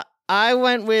got? I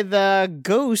went with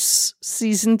Ghosts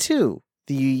season 2,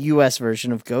 the U.S.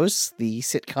 version of Ghosts, the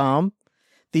sitcom,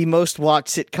 the most watched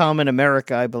sitcom in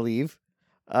America, I believe.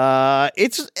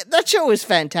 That show is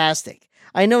fantastic.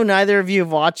 I know neither of you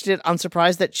have watched it. I'm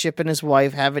surprised that Chip and his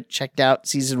wife haven't checked out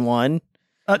season 1.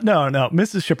 No.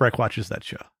 Mrs. Shipwreck watches that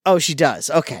show. Oh, she does.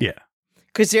 Okay. Yeah.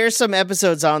 Because there's some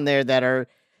episodes on there that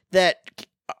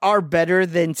are better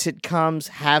than sitcoms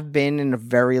have been in a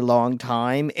very long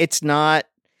time. It's not.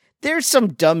 There's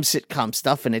some dumb sitcom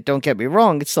stuff in it. Don't get me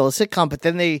wrong. It's still a sitcom, but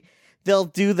then they'll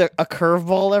do a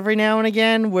curveball every now and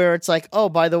again where it's like, oh,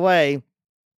 by the way,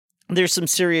 there's some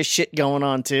serious shit going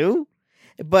on too,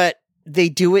 but they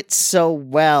do it so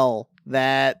well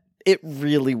that it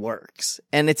really works.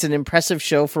 And it's an impressive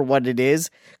show for what it is,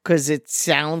 because it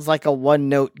sounds like a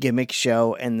one-note gimmick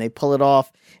show, and they pull it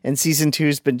off, and season 2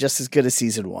 has been just as good as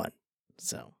season 1.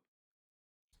 So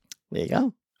there you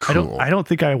go. Cool. I don't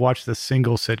think I watched a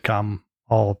single sitcom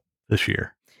all this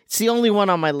year. It's the only one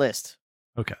on my list.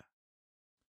 Okay.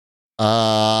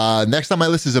 Next on my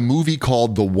list is a movie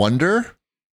called The Wonder,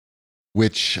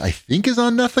 which I think is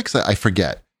on Netflix. I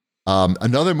forget.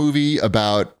 Another movie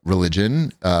about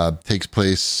religion, takes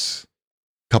place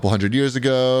a couple hundred years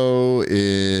ago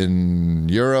in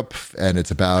Europe, and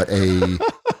it's about a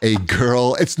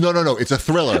girl. It's a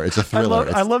thriller. It's a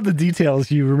thriller. I love the details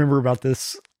you remember about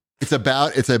this. It's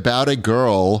about a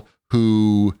girl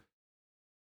who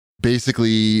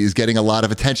basically is getting a lot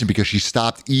of attention because she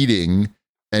stopped eating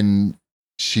and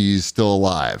she's still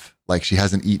alive. Like she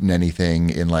hasn't eaten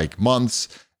anything in like months,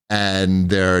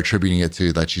 and they're attributing it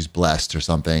to that she's blessed or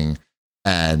something.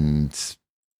 And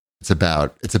it's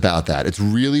about that. It's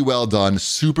really well done,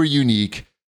 super unique,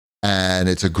 and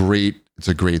it's a great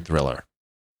thriller.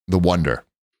 The Wonder.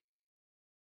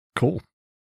 Cool.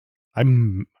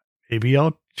 Maybe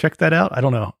I'll check that out. I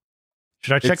don't know.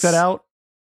 Should I check that out?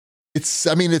 It's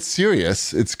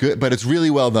serious. It's good, but it's really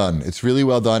well done. It's really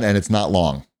well done, and it's not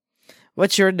long.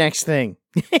 What's your next thing?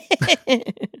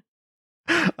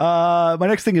 My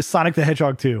next thing is Sonic the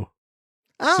Hedgehog 2.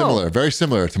 Oh, Very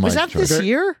similar to my was that choice. this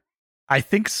year? I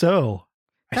think so.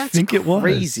 That's I think it was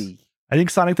crazy. I think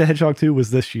Sonic the Hedgehog 2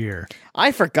 was this year.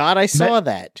 I forgot I saw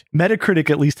that. Metacritic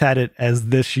at least had it as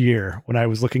this year when I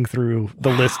was looking through the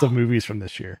list of movies from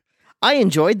this year. I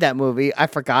enjoyed that movie. I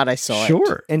forgot I saw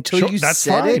it. Until you that's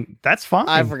said fine. it, That's fine.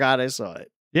 I forgot I saw it.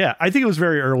 Yeah, I think it was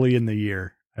very early in the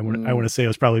year. I want to say it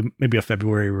was probably maybe a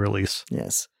February release.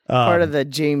 Yes. Part of the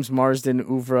James Marsden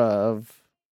oeuvre of...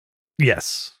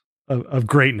 Yes, of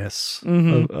greatness.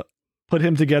 Mhm. Put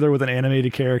him together with an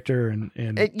animated character and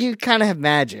you kind of have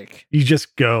magic. you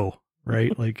just go,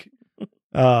 right? Like,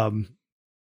 they're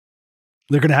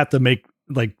going to have to make,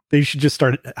 like, they should just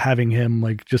start having him,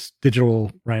 like, just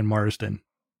digital Ryan Marsden,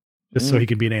 just so he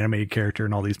can be an animated character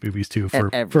in all these movies, too,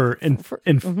 like, to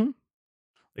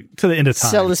the end of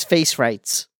time. Sell his face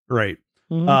rights. Right.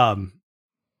 Mhm.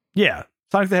 Yeah.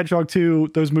 Sonic the Hedgehog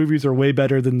 2, those movies are way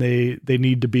better than they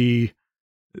need to be.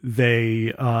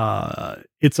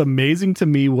 It's amazing to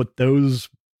me what those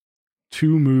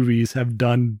two movies have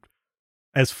done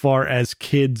as far as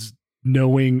kids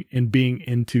knowing and being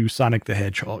into Sonic the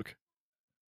Hedgehog.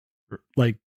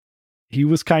 Like, he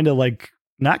was kind of like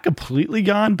not completely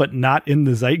gone, but not in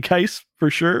the zeitgeist for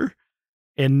sure.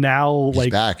 And now, He's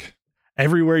like, back.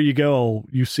 everywhere you go,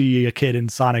 you see a kid in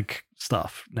Sonic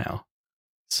stuff now.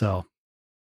 So,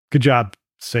 good job,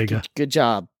 Sega. Good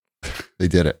job. They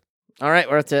did it. All right,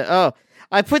 we're at the...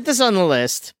 I put this on the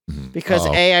list because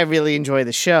A, I really enjoy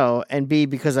the show, and B,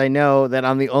 because I know that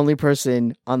I'm the only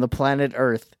person on the planet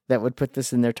Earth that would put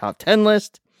this in their top 10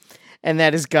 list, and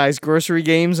that is Guy's Grocery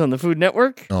Games on the Food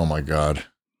Network. Oh my God.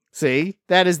 See,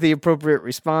 that is the appropriate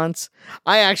response.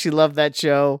 I actually love that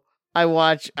show. I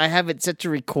have it set to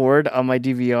record on my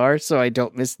DVR so I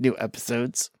don't miss new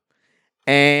episodes.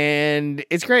 And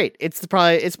it's great.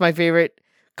 It's my favorite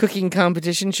cooking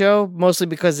competition show, mostly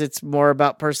because it's more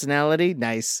about personality,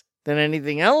 than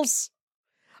anything else.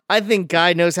 I think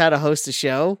Guy knows how to host a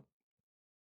show.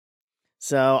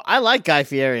 So I like Guy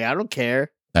Fieri. I don't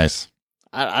care. Nice.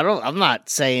 I'm not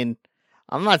saying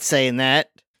that.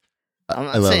 I'm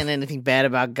not saying anything bad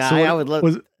about Guy. So I would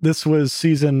love. This was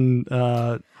season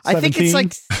 17? I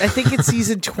think it's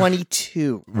season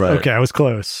 22. Right. Okay, I was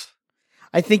close.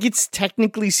 I think it's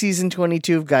technically season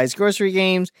 22 of Guy's Grocery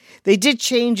Games. They did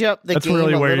change up the That's game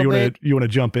really a where little bit. you want to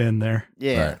jump in there.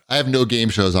 Yeah. Right. I have no game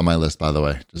shows on my list, by the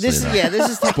way. Just so you know. This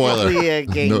is technically a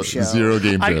game show. Zero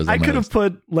game shows. I on my could have list.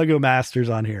 put Lego Masters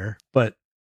on here, but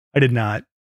I did not.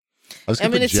 I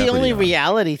mean, it's the only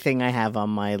reality thing I have on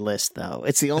my list, though.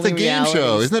 It's the only It's a game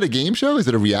show. Isn't it a game show? Is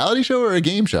it a reality show or a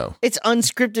game show? It's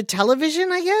unscripted television,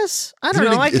 I guess. I don't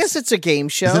know. I guess it's a game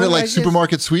show. Isn't it like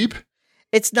Supermarket Sweep?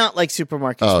 It's not like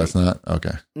Supermarket Sweep. Oh, it's not?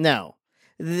 Okay. No.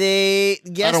 I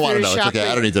don't want to know. It's okay.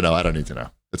 I don't need to know.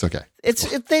 It's okay.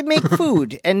 They make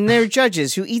food, and they're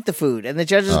judges who eat the food, and the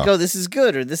judges go, this is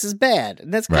good or this is bad.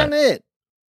 And that's kind of it.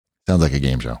 Sounds like a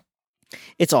game show.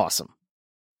 It's awesome.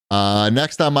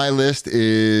 Next on my list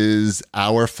is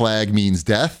Our Flag Means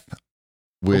Death,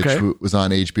 which was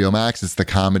on HBO Max. It's the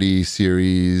comedy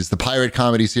series, the pirate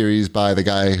comedy series by the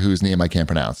guy whose name I can't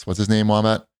pronounce. What's his name,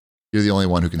 Wombat? You're the only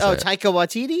one who can say it. Taika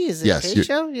Waititi? Is it a his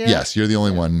show? Yeah. Yes, you're the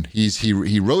only one.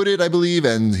 He wrote it, I believe,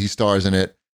 and he stars in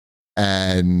it.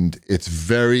 And it's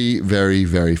very, very,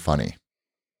 very funny.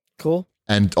 Cool.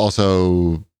 And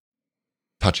also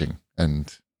touching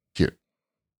and cute.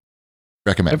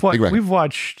 Recommend. We've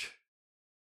watched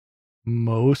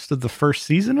most of the first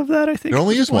season of that, I think. There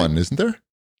only is one, isn't there?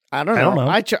 I don't know.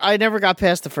 I never got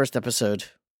past the first episode.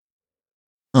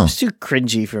 Oh. It's too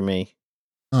cringy for me.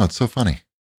 Oh, it's so funny.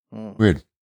 Weird.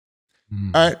 All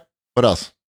right. What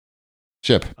else?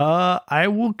 Chip. I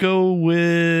will go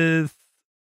with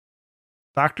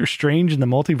Doctor Strange and the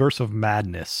Multiverse of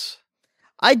Madness.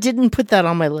 I didn't put that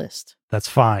on my list. That's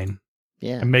fine.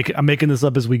 Yeah. I'm making this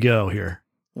up as we go here.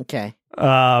 Okay.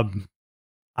 I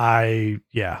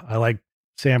like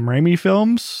Sam Raimi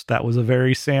films. That was a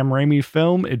very Sam Raimi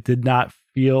film. It did not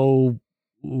feel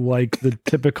like the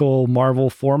typical Marvel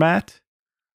format.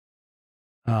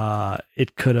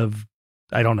 It could have,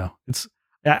 I don't know.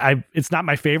 It's not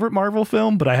my favorite Marvel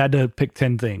film, but I had to pick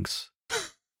 10 things.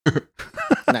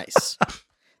 Nice.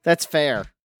 That's fair.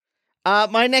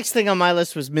 My next thing on my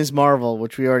list was Ms. Marvel,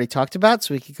 which we already talked about,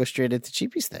 so we could go straight into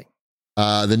Cheapy's thing.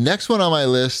 The next one on my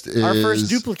list is our first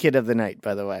duplicate of the night,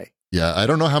 by the way. Yeah, I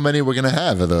don't know how many we're going to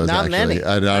have of those. Not actually.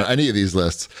 many. Any of these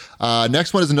lists.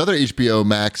 Next one is another HBO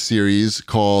Max series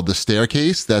called The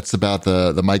Staircase. That's about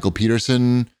the Michael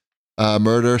Peterson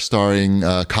Murder, starring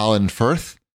Colin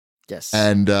Firth. Yes.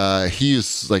 And he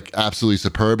is like absolutely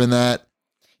superb in that.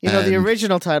 You know, the And-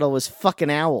 original title was Fucking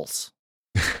Owls.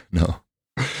 No.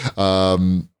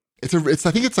 It's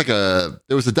I think it's like there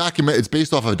was a document, it's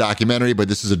based off of a documentary, but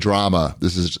this is a drama.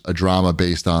 This is a drama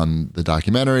based on the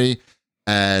documentary.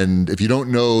 And if you don't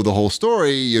know the whole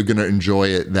story, you're going to enjoy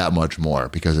it that much more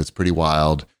because it's pretty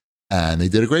wild. And they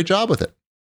did a great job with it.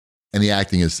 And the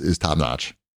acting is top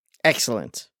notch.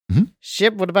 Excellent. Mhm.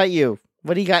 Ship, what about you?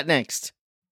 What do you got next?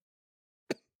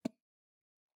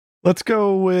 Let's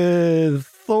go with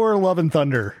Thor: Love and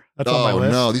Thunder. That's on my Oh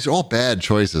list. no, these are all bad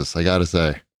choices, I gotta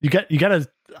say. You gotta.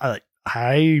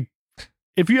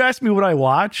 If you ask me what I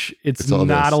watch, it's It's all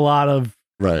not this. a lot of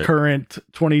Right. current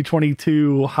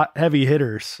 2022 heavy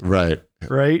hitters, Right.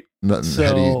 right? Not So-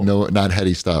 heady, not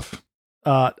heady stuff.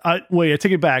 I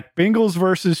take it back. Bengals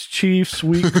versus Chiefs,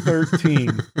 Week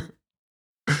 13.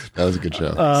 That was a good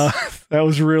show. That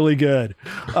was really good.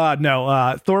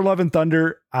 Thor: Love and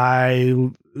Thunder.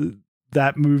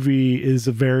 That movie is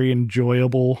very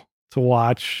enjoyable to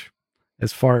watch.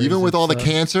 As far as Even with all the it's,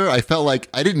 cancer, I felt like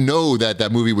I didn't know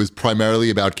that movie was primarily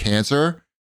about cancer.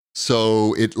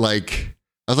 So it like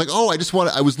I was like, oh,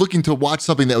 I was looking to watch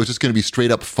something that was just going to be straight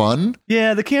up fun.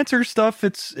 yeah, the cancer stuff.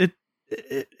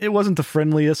 It wasn't the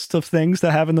friendliest of things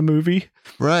to have in the movie.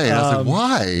 Right. And I was like, Um,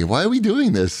 why? Why are we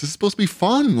doing this? This is supposed to be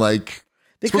fun. Like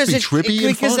it's supposed to be trippy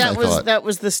and fun, I thought. that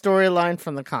was the storyline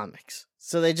from the comics.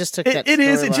 So they just took that It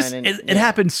is. It storyline just and- it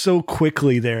happened so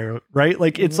quickly there, right?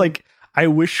 Like it's Mhm. like I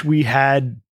wish we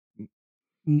had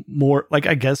more. Like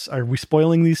I guess are we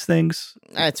spoiling these things?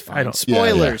 That's fine. I don't- Yeah, yeah.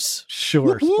 Spoilers. Sure,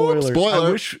 Whoop, whoop,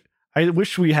 spoilers. spoiler. I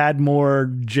wish we had more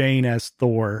Jane as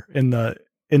Thor in the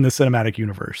cinematic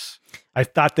universe. I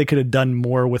thought they could have done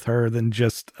more with her than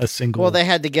just a single. Well, they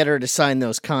had to get her to sign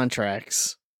those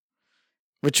contracts,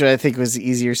 which I think was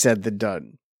easier said than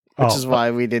done. Which is why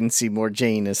we didn't see more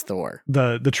Jane as Thor.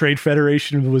 the Trade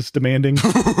Federation was demanding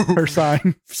her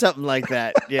sign. Something like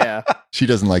that. Yeah. She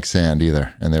doesn't like sand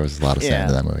either, and there was a lot of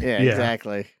sand in that movie. Yeah, Yeah.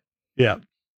 exactly. Yeah.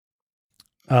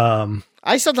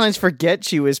 I sometimes forget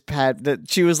that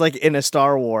she was like in a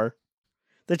Star War.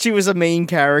 That she was a main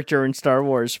character in Star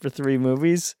Wars for 3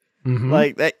 movies. Mhm.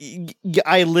 Like that,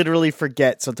 I literally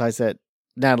forget sometimes that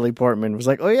Natalie Portman was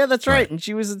like, "Oh yeah, that's right," Right. and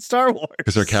she was in Star Wars.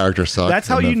 Because her character sucked. That's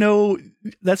how and you know.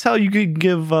 That's how you could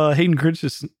give Hayden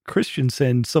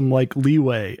Christensen some like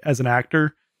leeway as an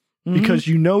actor Mhm. because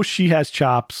you know she has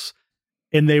chops,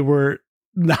 and they were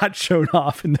not shown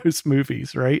off in those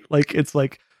movies, right? Like it's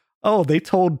like, oh, they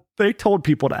told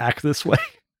people to act this way.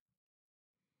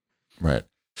 Right.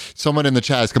 Someone in the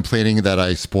chat is complaining that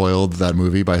I spoiled that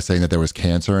movie by saying that there was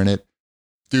cancer in it.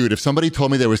 Dude, if somebody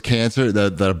told me there was cancer,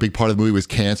 that a big part of the movie was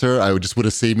cancer, I would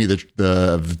have saved me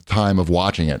the time of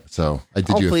watching it. So I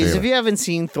did Oh you a please, favor. if you haven't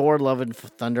seen Thor: Love and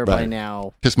Thunder by Right.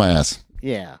 now, Kiss my ass.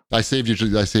 yeah, I saved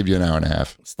you an hour and a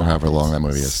half, Stop or however it. long that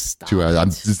movie is. Stop 2 hours.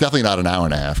 it. It's definitely not an hour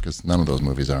and a half because none of those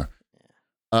movies are.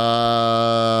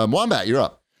 Wombat, you're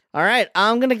up. All right,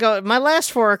 I'm gonna go. My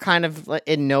last 4 are kind of like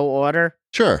in no order.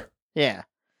 Sure. Yeah,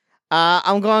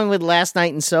 I'm going with Last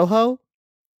Night in Soho,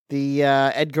 the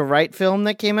Edgar Wright film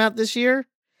that came out this year.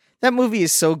 That movie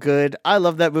is so good. I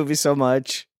love that movie so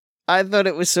much. I thought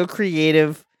it was so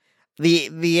creative.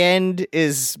 The end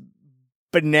is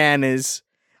bananas.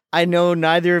 I know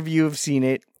neither of you have seen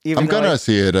it. Even I'm though gonna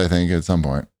see it, I think, at some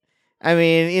point. I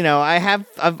mean, you know,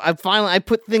 I've finally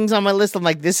put things on my list. I'm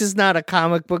like, this is not a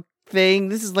comic book thing.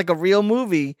 This is like a real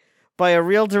movie by a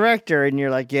real director. And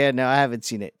you're like, yeah, no, I haven't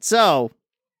seen it. So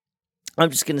I'm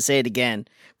just going to say it again.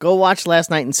 Go watch Last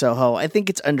Night in Soho. I think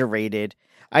it's underrated.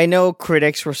 I know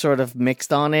critics were sort of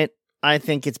mixed on it. I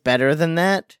think it's better than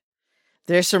that.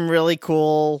 There's some really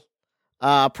cool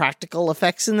practical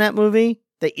effects in that movie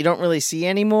that you don't really see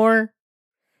anymore.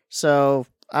 So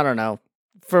I don't know.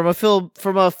 From a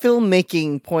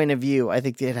filmmaking point of view, I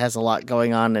think it has a lot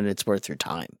going on and it's worth your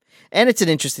time. And it's an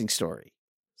interesting story.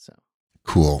 So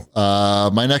Cool.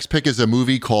 My next pick is a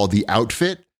movie called The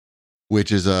Outfit,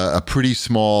 which is a pretty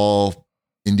small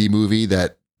indie movie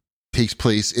that takes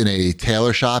place in a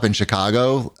tailor shop in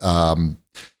Chicago. And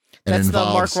that's it the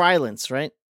Mark involves, Rylance,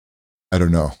 right? I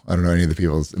don't know any of the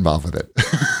people involved with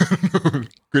it.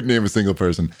 Couldn't name a single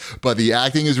person, but the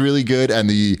acting is really good, and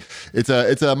it's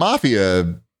a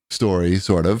mafia story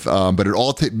sort of, but it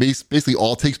all basically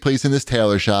all takes place in this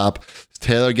tailor shop.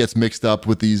 Taylor gets mixed up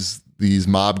with these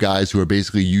mob guys who are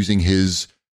basically using his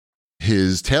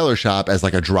tailor shop as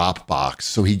like a drop box.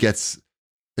 So he doesn't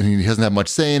have much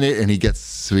say in it, and he gets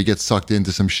sucked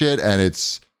into some shit, and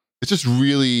it's just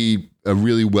really a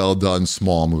really well done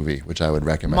small movie, which I would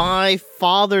recommend. My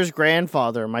father's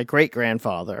grandfather, my great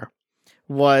grandfather,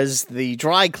 was the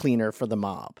dry cleaner for the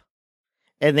mob.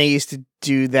 And they used to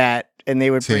do that, and they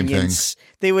would Same bring in, thing.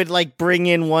 they would like bring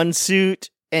in one suit,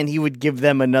 and he would give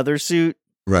them another suit.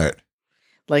 Right.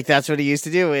 Like that's what he used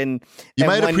to do. And You and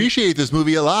might one- appreciate this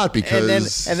movie a lot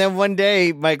because. and then one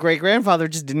day, my great grandfather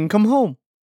just didn't come home.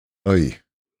 Oy.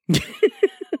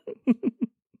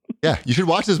 Yeah, you should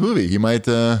watch this movie. You might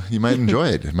enjoy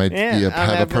it. It might Yeah, be I'd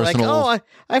have a be like, personal.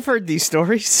 I've heard these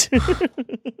stories.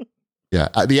 Yeah,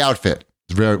 the outfit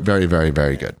is very, very, very,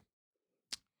 very good.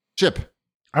 Chip.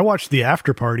 I watched The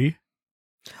After Party.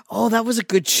 Oh, that was a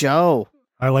good show.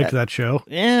 I liked that show.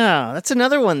 Yeah, that's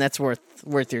another one that's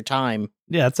worth your time.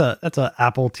 Yeah, that's a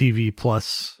Apple TV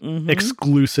Plus Mhm.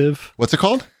 exclusive. What's it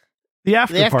called? The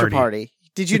After The After Party. Party.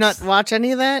 Did you It's- not watch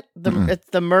any of that? It's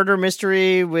the murder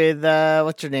mystery with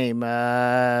what's her name?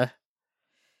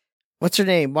 What's her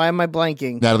name? Why am I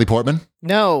blanking? Natalie Portman,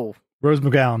 No, Rose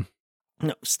McGowan.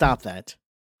 no, stop that.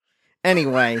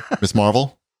 Anyway, Miss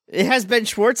Marvel. it has Ben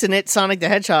Schwartz in it, Sonic the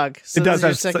Hedgehog. So It does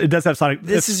this is your have Sonic.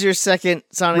 This is your second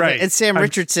Sonic. Right. It's Sam I'm-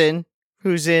 Richardson,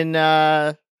 who's in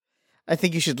I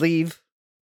Think You Should Leave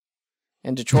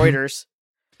and Detroiters.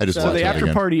 I just So So watched the that After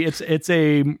again. Party, it's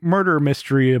a murder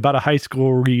mystery about a high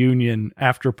school reunion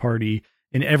after party,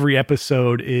 and every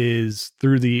episode is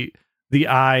through the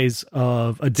eyes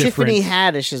of a different. Tiffany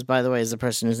Haddish is, by the way, is the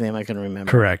person whose name I couldn't remember.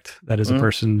 Correct. That is a Mhm.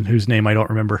 person whose name I don't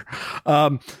remember.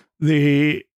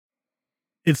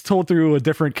 It's told through a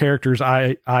different character's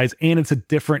eyes, and it's a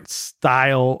different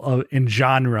style of and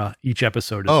genre each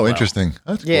episode. As Oh, well. interesting.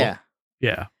 That's cool. Yeah.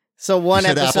 Yeah. So one You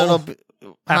said episode Apple? will be,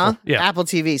 Apple, yeah. Apple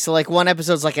TV. So like one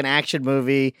episode's like an action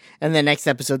movie, and the next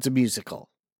episode's a musical.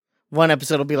 One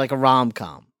episode will be like a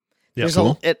rom-com. Yeah. There's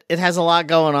Cool. it has a lot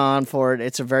going on for it.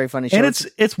 It's a very funny show. And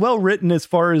it's well written as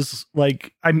far as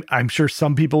like I'm sure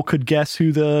some people could guess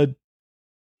who did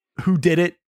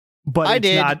it, but I it's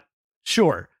did. not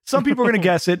sure. Some people are going to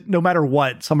guess it no matter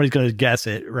what. Somebody's going to guess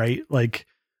it, right? Like,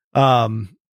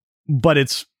 but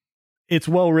it's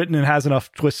well written and has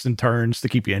enough twists and turns to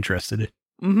keep you interested.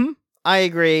 Mm-hmm. I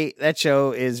agree. That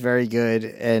show is very good,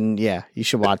 and yeah, you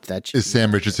should watch that. Is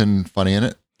Sam Richardson funny in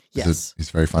it? Yes.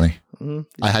 He's very funny. Mhm.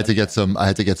 I had to get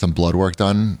some blood work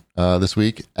done this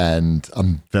week, and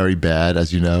I'm very bad,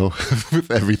 as you know,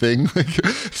 with everything.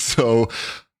 So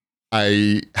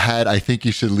I Think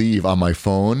You Should Leave on my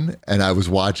phone, and I was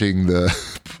watching the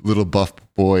Little Buff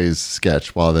Boys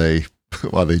sketch while they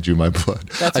drew my blood.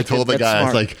 That's I told the that's guy,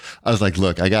 smart. I was like,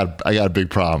 look, I got a big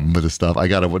problem with this stuff. I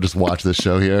gotta just watch this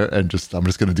show here, and I'm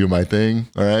just gonna do my thing.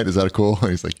 All right, is that cool? And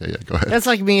he's like, yeah, go ahead. That's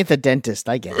like me at the dentist.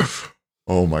 I get it.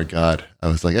 Oh my God. I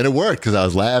was like, and it worked because I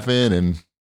was laughing and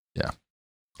yeah.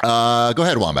 Go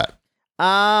ahead, Wombat.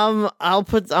 I'm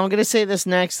gonna say this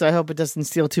next. I hope it doesn't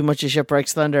steal too much of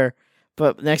Shipwreck's thunder.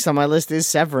 But next on my list is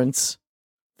Severance.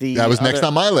 That was next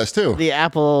on my list too. the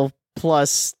Apple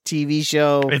Plus TV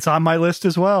show. It's on my list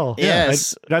as well.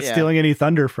 Yes. Not Yeah. stealing any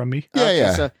thunder from me.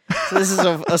 Yeah. So this is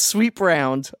a sweep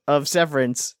round of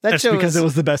Severance. That That's show because it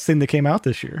was the best thing that came out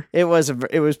this year. it was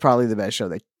probably the best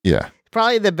show Yeah.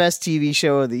 probably the best TV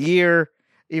show of the year,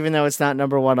 even though it's not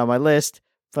number one on my list.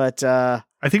 But I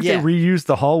think Yeah. they reused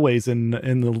the hallways in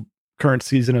the current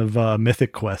season of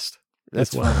Mythic Quest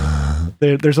that's as well.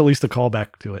 There's at least a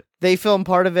callback to it. they filmed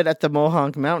part of it at the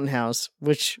Mohonk Mountain House,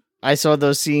 which I saw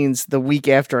those scenes the week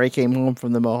after I came home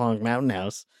from the Mohonk Mountain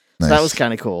House. So that Nice. was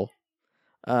kind of cool.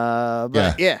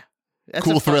 But yeah. That's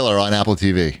Cool thriller on Apple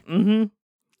TV. Mm-hmm.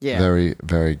 Yeah. Very,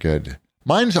 very good.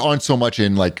 Mine aren't so much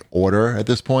in like order at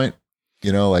this point.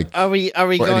 You know, like Are we Or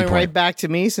any going point. right back to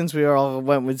me since we all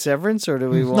went with Severance, or do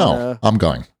we want no, I'm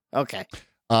going. Okay.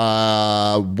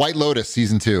 White Lotus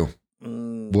season 2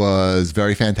 Mm, was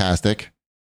very fantastic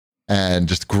and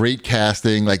just great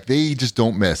casting. Like they just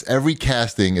don't miss. Every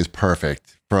casting is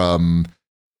perfect. From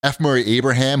F. Murray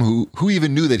Abraham, who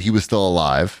even knew that he was still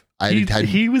alive.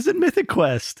 He was in Mythic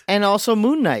Quest. and also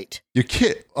Moon Knight. Your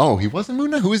kid. Oh, he wasn't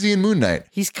Moon Knight? Who is he in Moon Knight?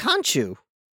 He's Khonshu.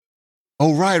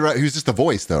 Oh, right. He was just a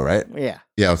voice, though, right? Yeah.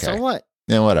 Yeah, okay. So what?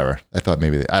 Yeah, whatever. I thought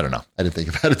maybe, I don't know. I didn't think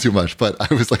about it too much, but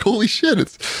I was like, holy shit.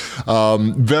 It's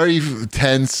very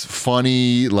tense,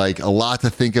 funny, like a lot to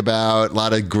think about, a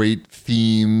lot of great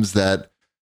themes that,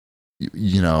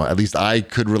 you know, at least I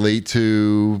could relate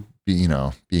to, you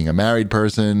know, being a married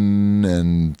person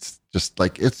and just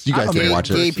like, it's, you guys I'm a didn't married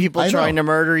watch it. Gay people I know. trying to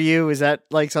murder you. Is that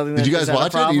like something that Did you is guys that a watch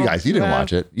it? problem? You didn't Yeah.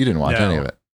 watch it. You didn't watch No. any of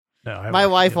it. No, I My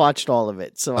haven't- wife yeah. watched all of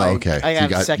it, so Oh, okay. I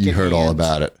got second. you heard all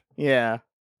about it. Yeah.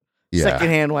 Yeah.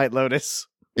 Secondhand White Lotus.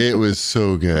 It was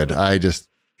so good. I just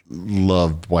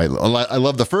loved White Lotus. I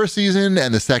loved the first season,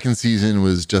 and the second season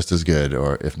was just as good,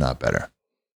 or if not better.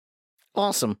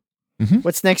 Awesome. Mhm.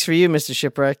 What's next for you, Mr.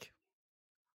 Shipwreck?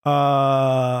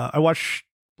 I watched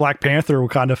Black Panther: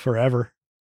 Wakanda Forever.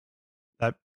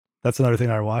 That's another thing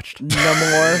I watched.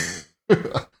 Namor.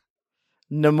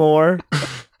 Namor.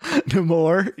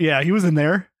 Namor. Yeah, he was in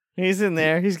there. He's in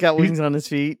there. He's got wings on his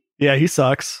feet. Yeah, he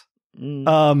sucks.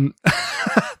 That's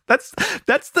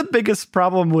the biggest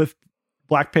problem with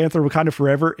Black Panther: Wakanda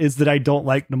Forever is that I don't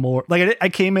like Namor. Like I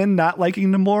came in not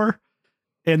liking Namor,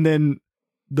 and then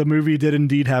the movie did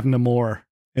indeed have Namor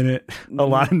in it. A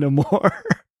lot of Namor.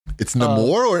 It's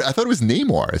Namor, or I thought it was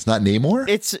Namor. It's not Namor.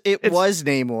 It was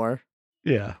Namor.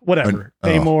 Yeah, whatever.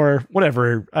 Namor,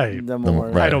 whatever.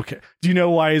 Namor. Right. I don't care. Do you know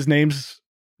why his name's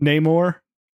Namor?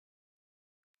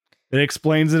 It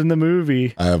explains it in the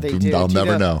movie. I'll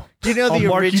never know. Do you know the I'll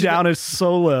mark original? you down as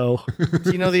Solo.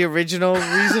 Do you know the original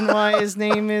reason why his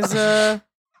name is Was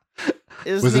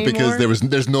Namor? it because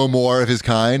there's no more of his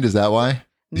kind? Is that why?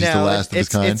 He's the last of his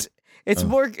kind? It's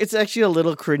more. It's actually a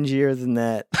little cringier than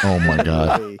that. Oh my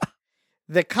god!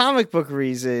 The comic book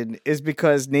reason is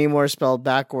because Namor spelled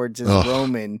backwards is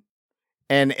Roman,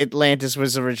 and Atlantis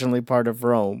was originally part of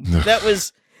Rome.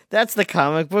 That's the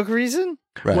comic book reason.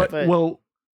 Right.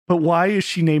 But why is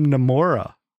she named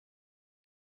Namora?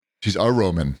 She's a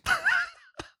Roman.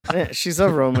 Yeah, she's a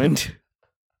Roman.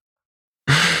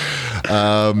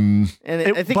 And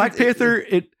I think Black Panther,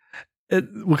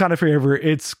 Wakanda Forever,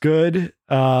 it's good.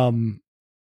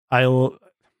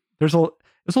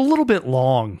 It's a little bit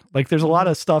long. Like there's a lot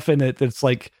of stuff in it that's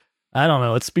like, I don't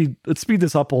know. Let's speed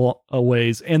this up a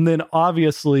ways. And then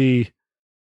obviously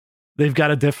they've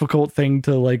got a difficult thing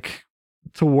to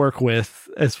work with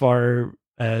as far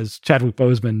as Chadwick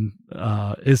Boseman,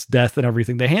 his death and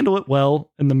everything. They handle it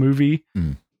well in the movie,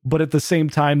 but at the same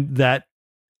time that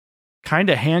kind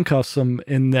of handcuffs him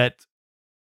in that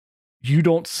you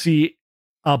don't see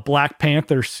a Black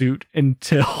Panther suit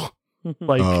until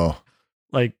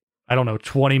I don't know,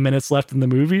 20 minutes left in the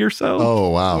movie or so. Oh,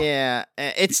 wow. Yeah,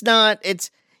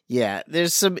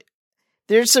 there's some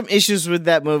issues with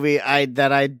that movie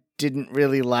that I didn't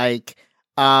really like.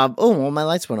 My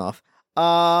lights went off.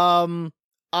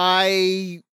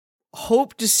 I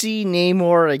hope to see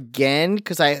Namor again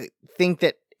because I think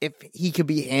that if he could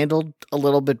be handled a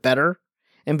little bit better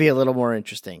and be a little more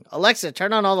interesting. Alexa,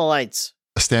 turn on all the lights.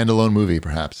 A standalone movie,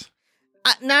 perhaps.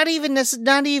 Not even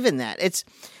that. It's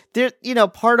there.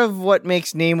 Part of what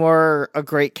makes Namor a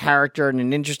great character and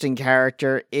an interesting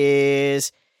character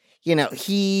is,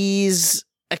 he's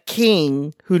a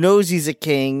king who knows he's a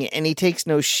king and he takes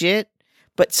no shit.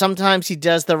 But sometimes he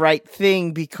does the right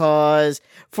thing because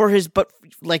for his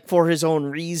own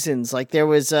reasons. Like there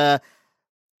was in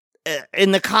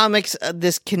the comics,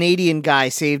 this Canadian guy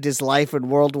saved his life in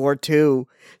World War II.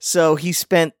 So he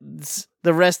spent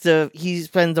the rest of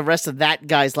that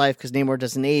guy's life, because Namor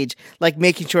doesn't age, like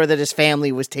making sure that his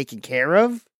family was taken care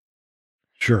of.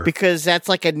 Sure. Because that's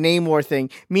like a Namor thing.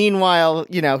 Meanwhile,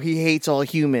 he hates all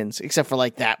humans except for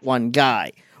like that one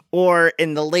guy. Or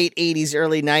in the late 80s,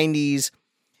 early 90s,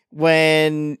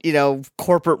 when,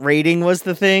 corporate raiding was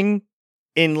the thing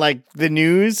in like the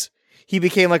news, he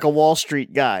became like a Wall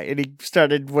Street guy and he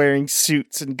started wearing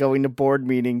suits and going to board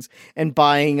meetings and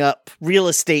buying up real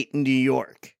estate in New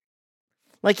York.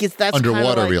 Like that's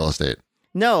underwater real estate.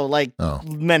 No, like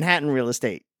Manhattan real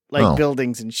estate, like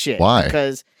buildings and shit. Why?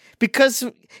 Because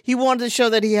he wanted to show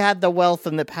that he had the wealth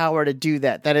and the power to do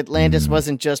that Atlantis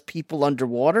wasn't just people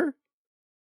underwater.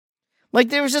 Like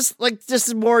there was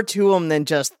just more to him than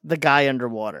just the guy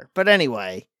underwater. But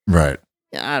anyway. Right.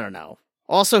 I don't know.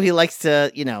 Also, he likes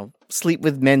to, sleep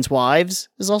with men's wives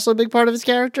is also a big part of his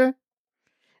character.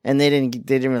 And they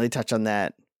didn't really touch on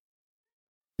that.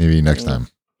 Maybe next time.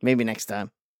 Maybe next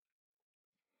time.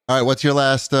 All right, what's your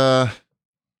last No,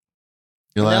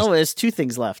 there's 2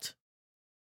 things left.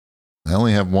 I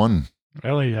only have one. I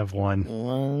only have one.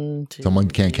 1, 2. Someone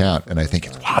can't count, and I think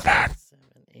it's Wombat. 7,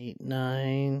 8,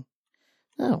 9.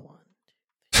 Oh,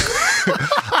 1.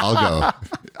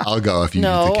 I'll go if you need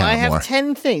to count more. No, I have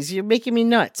 10 things. You're making me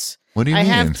nuts. What do you mean? I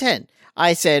have 10.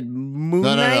 I said Moon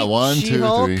Knight, No. 1, 2, 3,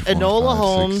 4, Enola 5,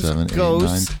 Holmes, 6, 7, 8,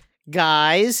 Ghosts, 9.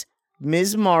 Guys,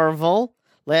 Ms. Marvel,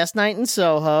 Last Night in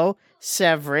Soho,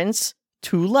 Severance,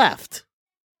 2 left.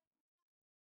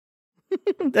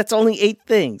 That's only 8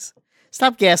 things.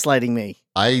 Stop gaslighting me.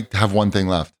 I have one thing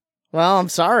left. Well, I'm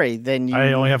sorry. Then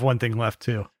I only have one thing left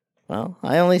too. Well,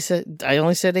 I only said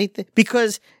 8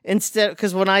 because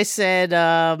when I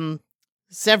said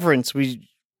Severance,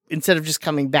 instead of just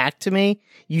coming back to me,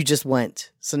 you just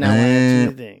went. So now I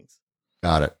have 2 things.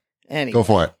 Got it. Anyway, Go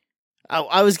for it.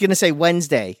 I was gonna say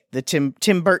Wednesday, the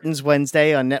Tim Burton's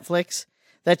Wednesday on Netflix.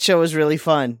 That show was really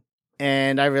fun,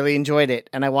 and I really enjoyed it.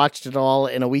 And I watched it all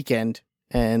in a weekend.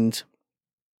 And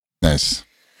Nice.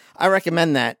 I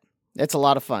recommend that. It's a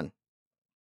lot of fun.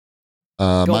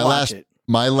 Go watch it.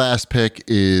 My last pick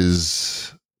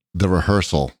is The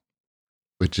Rehearsal,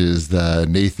 which is the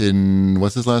Nathan,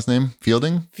 what's his last name?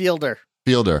 Fielder.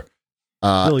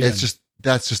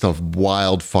 That's just a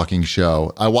wild fucking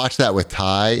show. I watched that with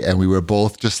Ty, and we were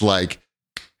both just like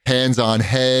hands on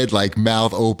head, like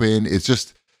mouth open. It's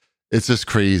just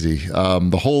crazy.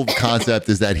 The whole concept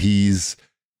is that he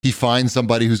finds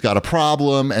somebody who's got a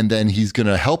problem, and then he's going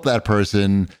to help that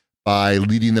person by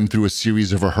leading them through a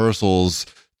series of rehearsals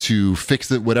to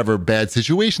fix whatever bad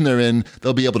situation they're in.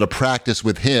 They'll be able to practice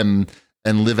with him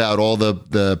and live out all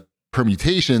the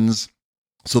permutations,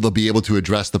 so they'll be able to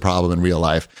address the problem in real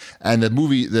life. And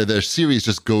the series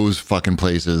just goes fucking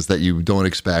places that you don't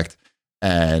expect,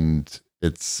 and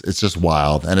it's just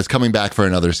wild. And it's coming back for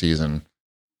another season,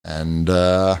 and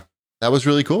that was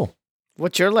really cool.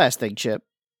 What's your last thing, Chip?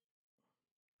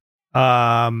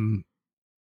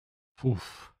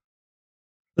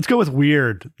 Let's go with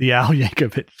Weird, the Al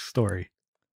Yankovic story.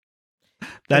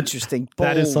 Interesting. Bold.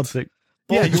 That is something.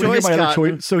 Bold you want to hear my other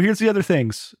choice? So here's the other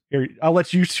things. Here, I'll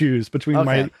let you choose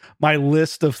between my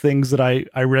list of things that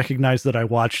I recognize that I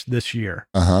watched this year.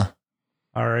 Uh-huh.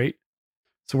 All right.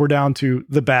 So we're down to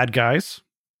The Bad Guys.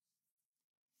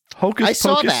 Hocus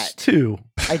Pocus 2.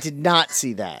 I did not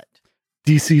see that.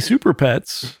 DC Super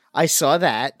Pets. I saw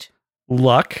that.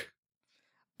 Luck.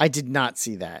 I did not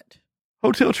see that.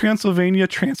 Hotel Transylvania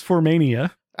Transformania.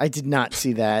 I did not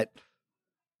see that.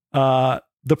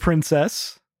 The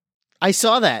Princess. I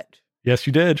saw that. Yes,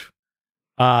 you did.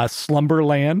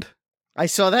 Slumberland. I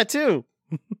saw that too.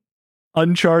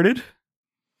 Uncharted.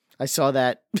 I saw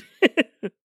that.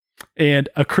 And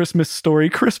A Christmas Story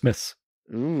Christmas.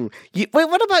 Ooh. Wait,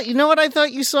 what about, you know what I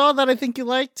thought you saw that I think you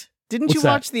liked? Didn't you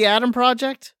watch The Adam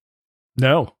Project?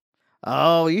 No.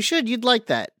 Oh, you should. You'd like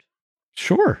that.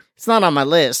 Sure. It's not on my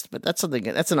list, but that's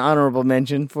an honorable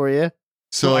mention for you.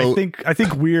 So I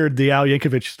think Weird, the Al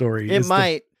Yankovic story. Is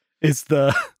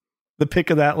the pick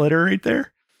of that litter right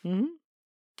there. Mm-hmm.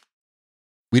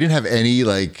 We didn't have any,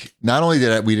 not only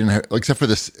we didn't have, except for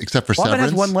Womit Severance.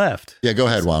 has one left. Yeah, go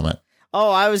ahead, Womit. Oh,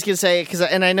 I was going to say,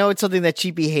 and I know it's something that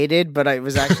Cheapy hated, but it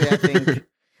was actually, I think,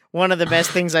 one of the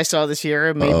best things I saw this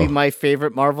year. Maybe my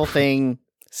favorite Marvel thing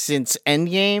since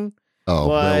Endgame.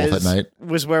 Werewolf at Night.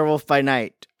 Was Werewolf by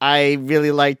Night. I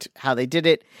really liked how they did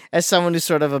it. As someone who's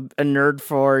sort of a nerd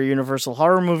for Universal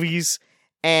horror movies,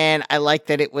 and I like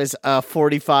that it was a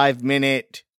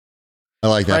 45-minute I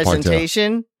like that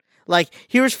presentation. Part too. Like,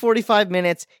 here's 45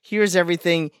 minutes, here's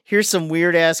everything, here's some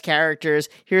weird-ass characters,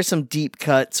 here's some deep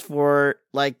cuts for,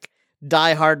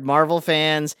 die-hard Marvel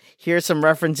fans, here's some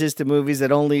references to movies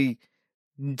that only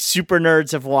super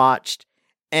nerds have watched,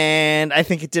 and I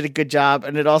think it did a good job,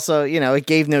 and it also, it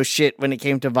gave no shit when it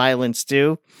came to violence,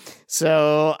 too.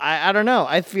 So, I don't know,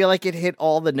 I feel like it hit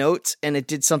all the notes, and it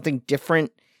did something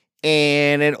different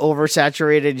in an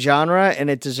oversaturated genre, and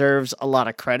it deserves a lot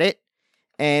of credit.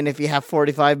 And if you have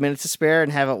 45 minutes to spare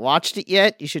and haven't watched it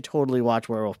yet, you should totally watch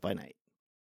Werewolf by Night.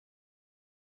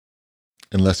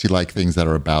 Unless you like things that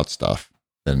are about stuff,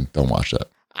 then don't watch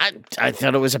that. I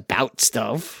thought it was about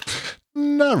stuff.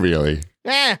 Not really.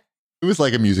 It was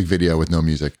like a music video with no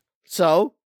music.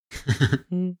 So?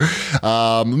 Let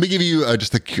me give you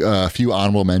just a few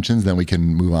honorable mentions, then we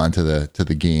can move on to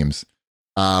the games.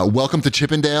 Welcome to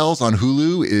Chippendales on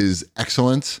Hulu is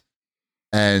excellent.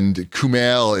 And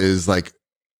Kumail is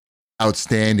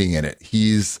outstanding in it.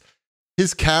 His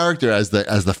character as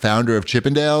the founder of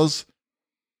Chippendales,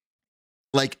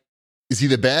 is he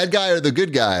the bad guy or the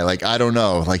good guy? I don't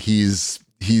know. He's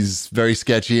very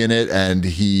sketchy in it, and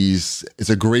it's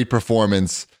a great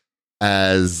performance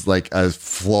as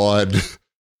flawed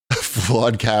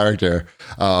character.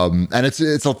 And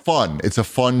it's a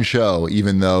fun show,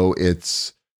 even though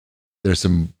there's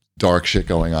some dark shit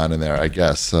going on in there, I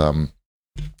guess.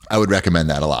 I would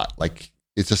recommend that a lot.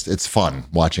 It's fun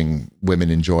watching women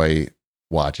enjoy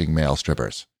watching male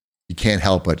strippers. You can't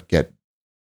help but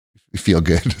feel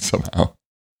good somehow.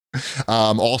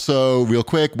 Also, real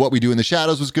quick, What We Do in the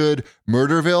Shadows was good.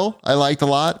 Murderville, I liked a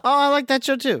lot. Oh, I like that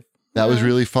show too. That was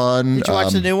really fun. Did you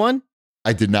watch the new one?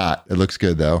 I did not. It looks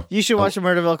good though. You should watch the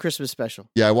Murderville Christmas special.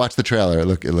 Yeah, I watched the trailer. It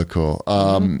looked cool.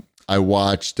 I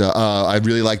watched. I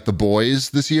really liked The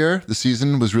Boys this year. The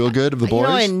season was real good of The Boys.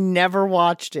 I never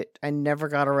watched it. I never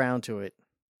got around to it.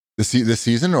 This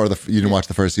season, or you didn't watch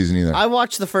the first season either? I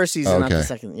watched the first season, not the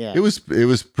second. Yeah, it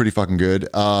was pretty fucking good.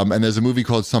 And there's a movie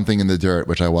called Something in the Dirt,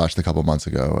 which I watched a couple months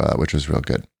ago, which was real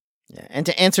good. Yeah, and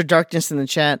to answer Darkness in the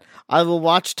chat, I will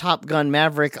watch Top Gun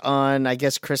Maverick on, I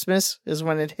guess, Christmas is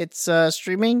when it hits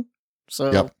streaming.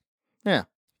 So, yep. Yeah.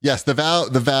 Yes, the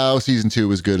Vow season 2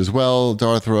 was good as well.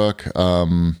 Darth Rook.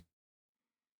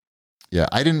 Yeah,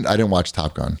 I didn't watch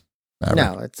Top Gun.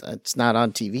 Maverick. No, it's not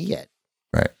on TV yet.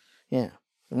 Right. Yeah.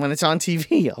 When it's on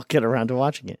TV, I'll get around to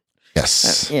watching it.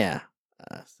 Yes. Yeah.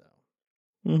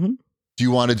 Mm-hmm. Do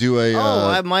you want to do a?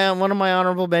 One of my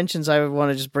honorable mentions I would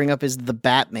want to just bring up is the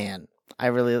Batman. I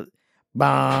really,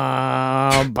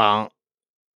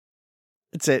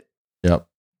 That's it. Yep.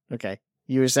 Okay.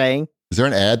 You were saying? Is there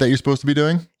an ad that you're supposed to be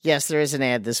doing? Yes, there is an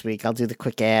ad this week. I'll do the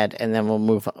quick ad and then we'll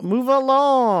move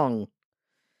along.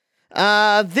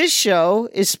 This show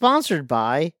is sponsored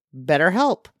by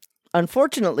BetterHelp.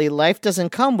 Unfortunately, life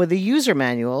doesn't come with a user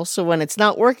manual, so when it's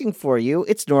not working for you,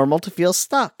 it's normal to feel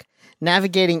stuck.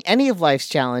 Navigating any of life's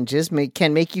challenges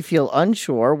can make you feel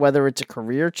unsure, whether it's a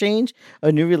career change, a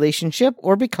new relationship,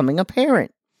 or becoming a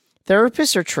parent.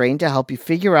 Therapists are trained to help you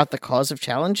figure out the cause of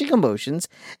challenging emotions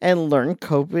and learn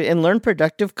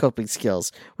productive coping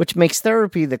skills, which makes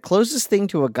therapy the closest thing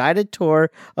to a guided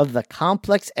tour of the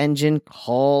complex engine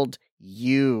called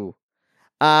you.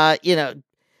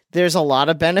 There's a lot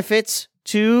of benefits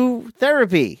to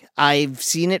therapy. I've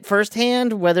seen it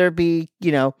firsthand, whether it be,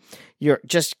 you're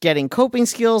just getting coping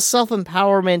skills,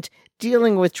 self-empowerment,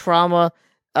 dealing with trauma,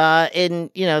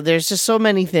 there's just so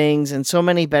many things and so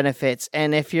many benefits.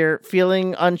 And if you're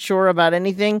feeling unsure about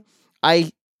anything,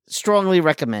 I strongly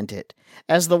recommend it.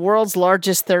 As the world's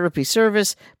largest therapy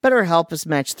service, BetterHelp has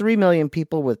matched 3 million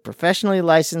people with professionally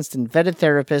licensed and vetted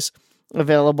therapists,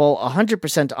 available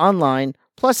 100% online.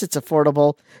 Plus, it's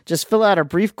affordable. Just fill out a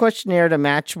brief questionnaire to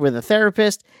match with a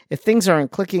therapist. If things aren't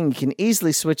clicking, you can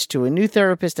easily switch to a new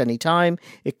therapist anytime.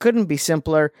 It couldn't be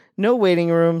simpler. No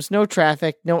waiting rooms, no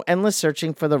traffic, no endless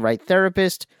searching for the right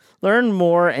therapist. Learn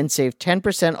more and save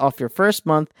 10% off your first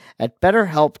month at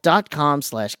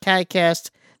betterhelp.com/catcast.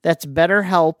 That's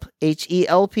betterhelp,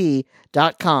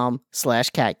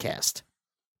 HELP.com/catcast.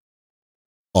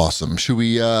 Awesome. Should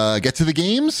we get to the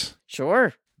games?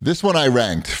 Sure. This one I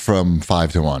ranked from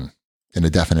 5 to 1 in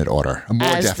a definite order, a more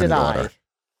As definite did I. order.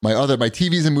 My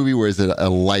TV's and movie was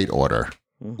a light order,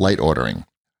 light ordering.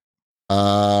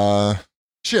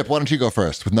 Chip, why don't you go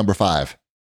first with number 5?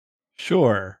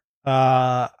 Sure.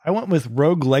 I went with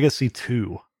Rogue Legacy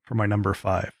 2 for my number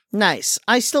 5. Nice.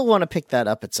 I still want to pick that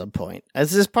up at some point.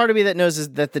 As this part of me that knows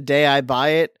is that the day I buy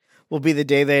it will be the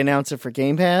day they announce it for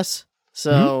Game Pass.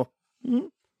 So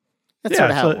that's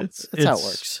sort of how that's how it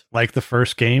works. Like the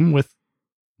first game with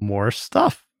more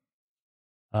stuff.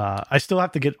 I still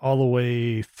have to get all the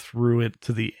way through it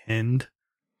to the end.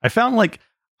 I found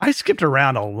I skipped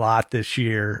around a lot this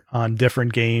year on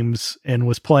different games and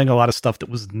was playing a lot of stuff that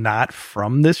was not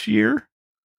from this year.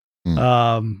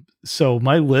 So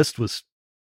my list was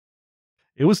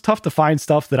tough to find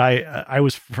stuff that I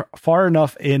was far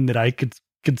enough in that I could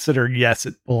consider, yes,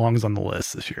 it belongs on the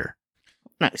list this year.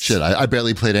 Nice. Shit, I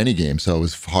barely played any game, so it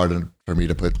was hard for me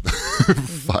to put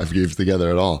 5 games together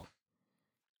at all.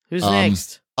 Who's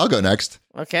next? I'll go next.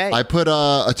 Okay. I put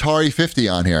Atari 50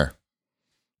 on here.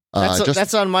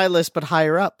 That's on my list, but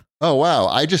higher up. Oh, wow.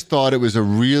 I just thought it was a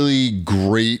really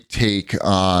great take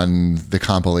on the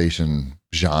compilation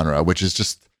genre, which is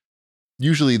just,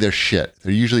 usually they're shit.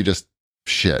 They're usually just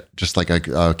shit, just like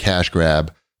a cash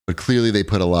grab. But clearly they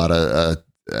put a lot of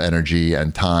energy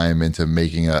and time into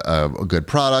making a good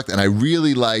product. And I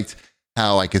really liked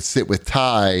how I could sit with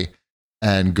Ty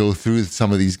and go through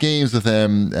some of these games with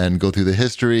him and go through the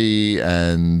history.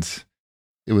 And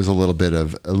it was a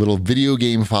little video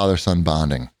game father-son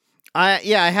bonding. I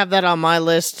have that on my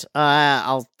list.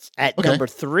 Number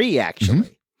 3,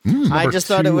 actually. I just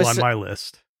thought it was on my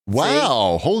list.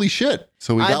 Wow. See? Holy shit.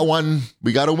 So we got one.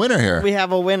 We got a winner here. We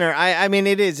have a winner. I mean,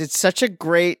 it's such a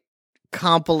great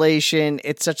compilation.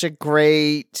 It's such a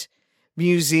great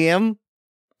museum,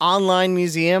 online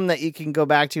museum that you can go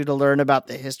back to learn about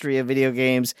the history of video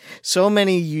games. So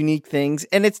many unique things.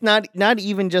 And it's not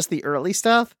even just the early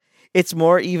stuff. It's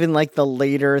more even like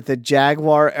the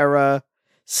Jaguar era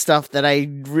stuff that I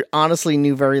honestly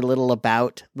knew very little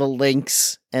about. The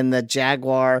Lynx and the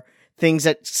Jaguar things,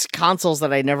 consoles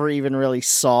that I never even really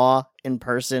saw in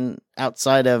person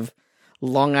outside of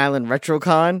Long Island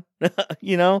RetroCon,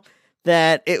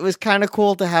 that it was kind of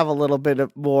cool to have a little bit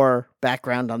of more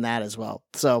background on that as well.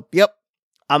 So, yep,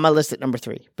 on my list at number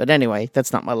 3. But anyway,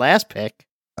 that's not my last pick.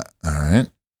 All right.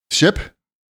 Ship?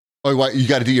 Oh, you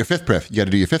got to do your 5th pick. You got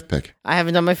to do your 5th pick. I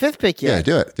haven't done my 5th pick yet.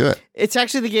 Yeah, do it. It's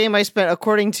actually the game I spent,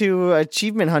 according to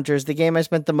Achievement Hunters, the game I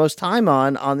spent the most time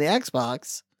on the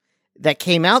Xbox that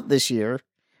came out this year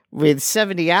with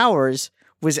 70 hours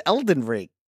was Elden Ring.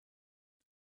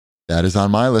 That is on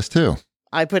my list too.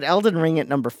 I put Elden Ring at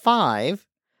number 5.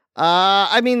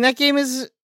 I mean, that game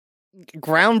is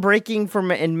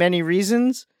groundbreaking in many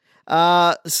reasons.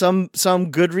 Some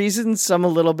good reasons, some a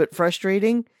little bit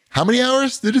frustrating. How many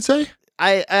hours did it say?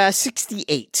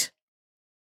 68.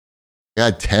 I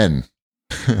had 10.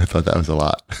 I thought that was a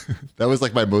lot. That was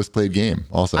like my most played game.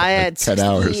 Also, I like had 10 68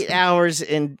 hours. hours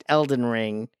in Elden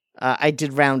Ring. I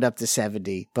did round up to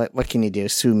 70, but what can you do?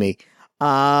 Sue me.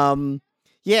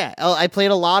 Yeah, I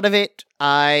played a lot of it.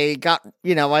 I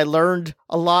learned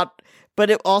a lot, but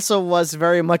it also was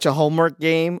very much a homework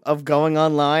game of going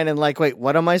online and like, wait,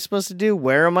 what am I supposed to do?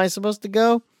 Where am I supposed to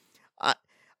go?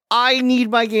 I need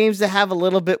my games to have a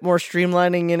little bit more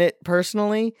streamlining in it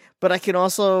personally, but I can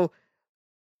also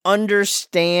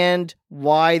understand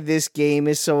why this game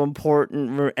is so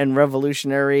important and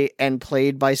revolutionary and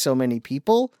played by so many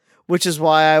people, which is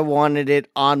why I wanted it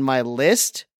on my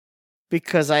list,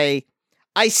 because I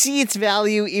see its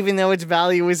value, even though its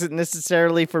value isn't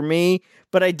necessarily for me,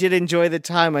 but I did enjoy the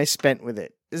time I spent with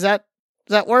it. Does that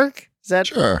work? Is that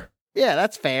Sure. Yeah,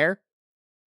 that's fair.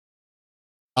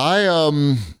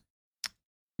 My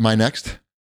next?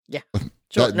 Yeah.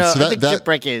 Sure. I think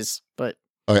Shipwreck is, but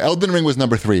okay, Elden Ring was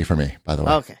number 3 for me, by the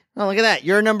way. okay. Oh, look at that.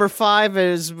 Your number 5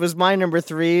 was my number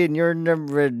 3, and your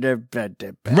number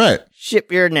Right.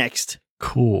 Ship, you're next.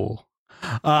 Cool.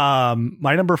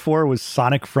 My number 4 was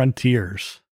Sonic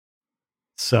Frontiers.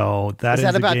 So that is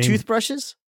that about game...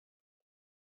 toothbrushes?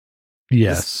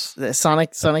 Yes. The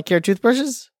Sonic Care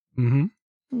toothbrushes? Mm-hmm.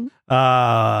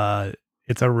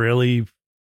 It's a really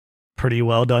pretty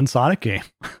well done Sonic game.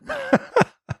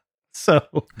 So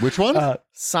which one?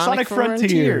 Sonic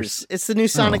Frontiers. It's the new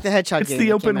Sonic the Hedgehog game. It's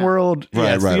the open world.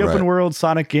 It's the open world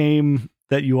Sonic game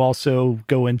that you also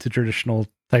go into traditional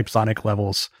type Sonic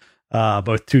levels,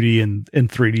 both 2D and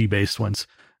 3D based ones.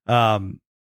 I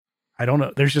don't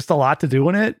know. There's just a lot to do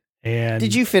in it. And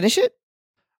did you finish it?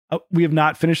 We have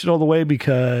not finished it all the way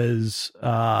because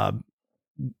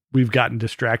we've gotten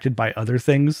distracted by other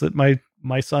things that my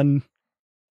son.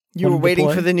 You were waiting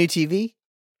for the new TV?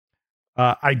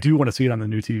 I do want to see it on the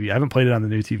new TV. I haven't played it on the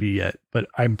new TV yet, but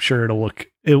I'm sure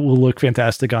it will look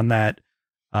fantastic on that.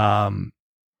 Yeah,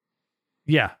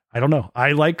 I don't know.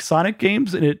 I like Sonic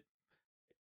games, and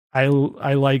I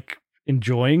like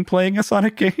enjoying playing a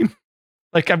Sonic game.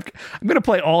 Like I'm going to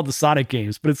play all the Sonic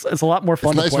games, but it's a lot more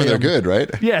fun. It's nice when they're good,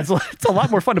 right? Yeah, it's a lot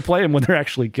more fun to play them when they're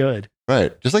actually good.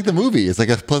 Right. Just like the movie. It's like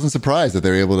a pleasant surprise that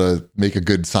they're able to make a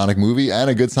good Sonic movie and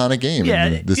a good Sonic game. Yeah.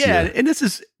 Year. And this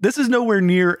is nowhere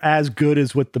near as good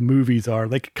as what the movies are,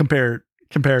 like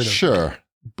comparatively. Sure.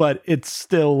 But it's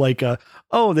still like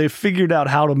they figured out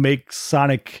how to make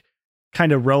Sonic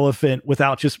kind of relevant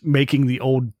without just making the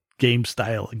old game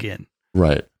style again.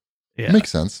 Right. Yeah. Makes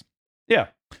sense. Yeah.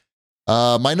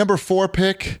 My number 4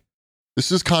 pick. This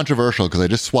is controversial because I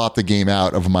just swapped the game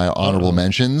out of my honorable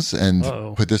mentions and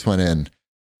put this one in.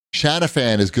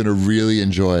 Shanafan is going to really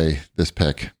enjoy this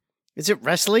pick. Is it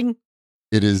wrestling?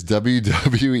 It is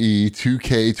WWE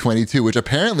 2K22, which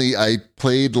apparently I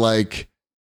played like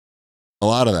a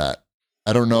lot of that.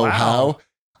 I don't know how.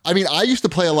 I mean, I used to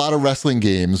play a lot of wrestling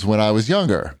games when I was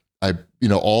younger.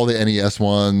 All the NES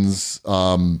ones,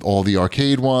 all the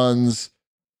arcade ones.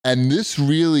 And this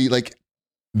really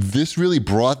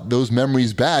brought those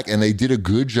memories back, and they did a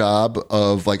good job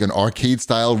of like an arcade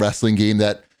style wrestling game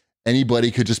that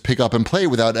anybody could just pick up and play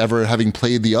without ever having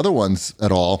played the other ones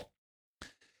at all.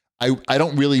 I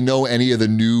don't really know any of the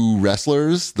new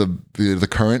wrestlers, the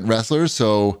current wrestlers,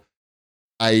 so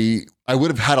I would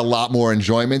have had a lot more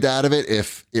enjoyment out of it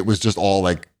if it was just all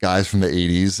like guys from the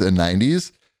 80s and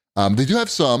 90s. They do have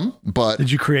some, but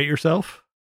did you create yourself?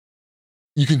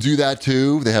 You can do that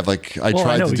too. They have I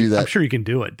tried to do that. I'm sure you can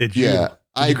do it. Did you? Yeah,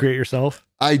 did you create yourself?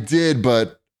 I did,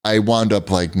 but I wound up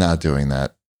not doing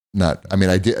that.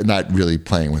 I did not really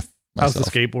playing with myself. How's the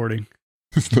skateboarding?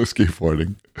 There's no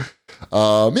skateboarding.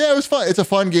 Yeah, it was fun. It's a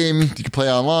fun game. You can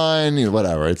play online,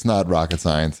 whatever. It's not rocket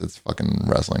science. It's fucking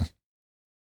wrestling.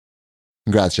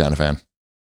 Congrats, Shanafan.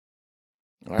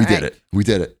 We did it. We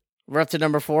did it. We're up to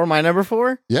number 4. My number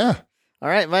 4? Yeah. All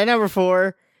right. My number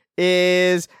 4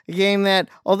 is a game that,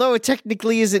 although it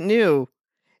technically isn't new,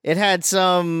 it had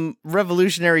some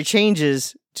revolutionary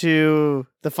changes to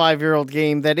the 5-year-old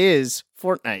game that is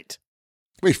Fortnite.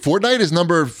 Wait, Fortnite is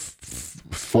number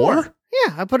 4?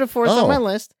 Yeah, I put it 4th on my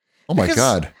list. Oh my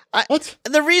God. What?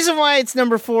 The reason why it's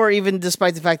number 4, even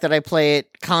despite the fact that I play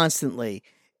it constantly,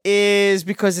 is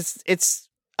because it's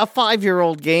a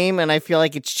 5-year-old game, and I feel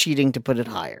like it's cheating to put it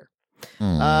higher.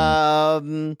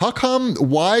 How come?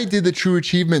 Why did the True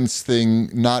Achievements thing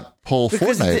not pull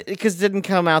Fortnite? Because it didn't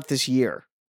come out this year.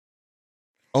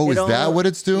 Oh, It is that only- what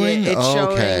it's doing? Yeah, it's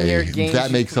showing your games That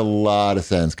you makes a lot of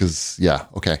sense because, yeah,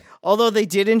 okay. Although they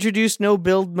did introduce no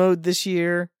build mode this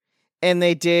year, and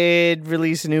they did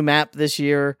release a new map this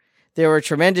year, there were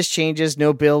tremendous changes,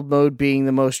 no build mode being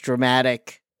the most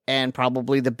dramatic and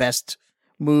probably the best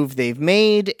move they've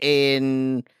made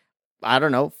in, I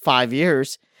don't know, 5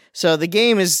 years. So the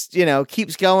game is,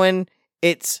 keeps going.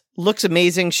 It looks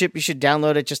amazing. You should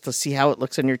download it just to see how it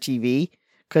looks on your TV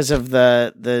because of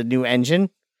the new engine.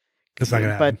 It's not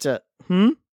gonna happen. But,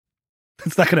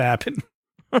 It's not gonna happen.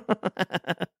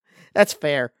 That's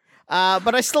fair.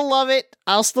 But I still love it.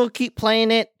 I'll still keep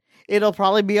playing it. It'll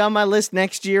probably be on my list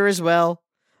next year as well.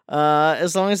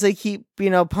 As long as they keep,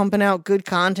 pumping out good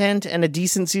content and a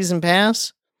decent season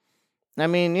pass. I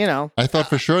mean, I thought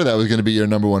for sure that was going to be your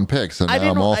number one pick, so now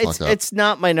I'm all fucked up. It's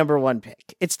not my number one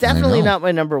pick. It's definitely not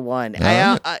my number one.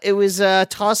 It was a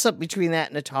toss-up between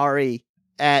that and Atari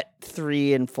at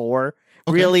 3 and 4.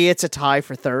 Okay. Really, it's a tie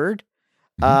for third.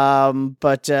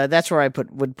 But that's where I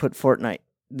would put Fortnite.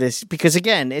 Because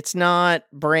again, it's not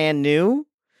brand new,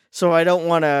 so I don't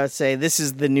want to say this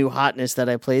is the new hotness that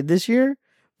I played this year.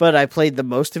 But I played the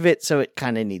most of it, so it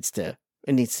kind of needs to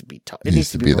be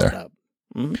there. Up.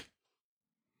 Mm-hmm.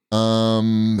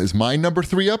 Is my number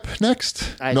 3 up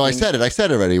next? I said it. I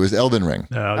said it already. It was Elden Ring.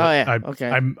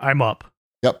 Okay. I'm up.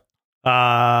 Yep.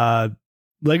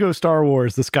 Lego Star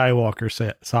Wars: The Skywalker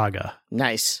Saga.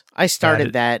 Nice. I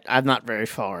started that. I'm not very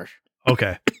far.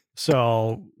 Okay.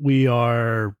 So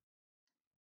we're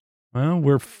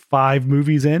 5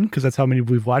 movies in because that's how many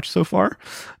we've watched so far.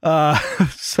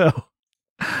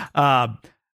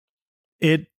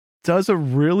 It does a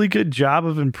really good job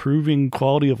of improving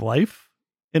quality of life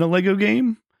in a Lego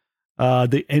game.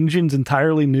 The engine's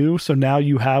entirely new, so now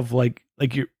you have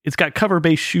it's got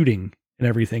cover-based shooting and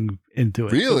everything into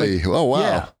it. Really? So oh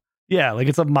wow. Yeah,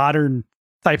 it's a modern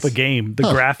type of game. The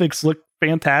graphics look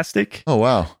fantastic. Oh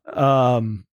wow.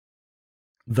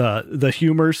 The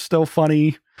humor's still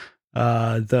funny.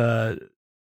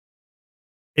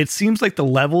 It seems like the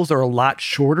levels are a lot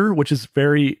shorter, which is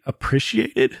very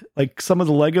appreciated. Like some of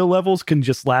the Lego levels can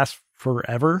just last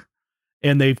forever.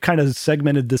 And they've kind of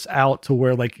segmented this out to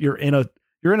where you're in a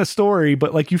story,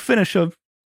 but you finish a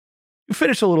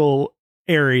little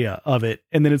area of it,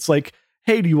 and then it's like,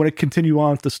 hey, do you want to continue on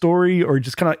with the story, or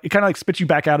just kind of spits you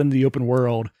back out into the open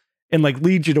world and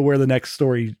leads you to where the next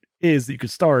story is that you could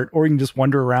start, or you can just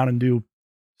wander around and do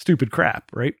stupid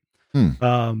crap, right?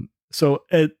 So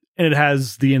it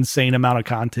has the insane amount of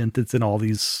content that's in all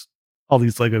these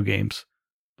Lego games,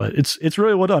 but it's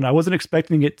really well done. I wasn't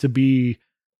expecting it to be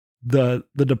the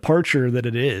departure that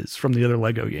it is from the other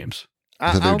Lego games.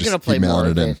 I'm gonna play more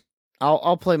of it.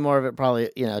 I'll play more of it probably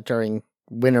during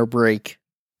winter break.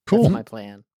 Cool. That's my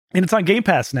plan. And it's on Game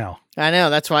Pass now. I know,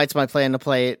 that's why it's my plan to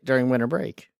play it during winter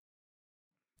break.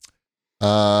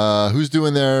 Who's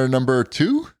doing their number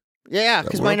 2? Yeah,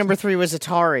 because my number 3 was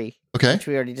Atari. Okay. Which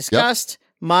we already discussed. Yep.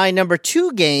 My number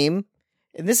 2 game,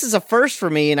 and this is a first for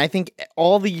me, and I think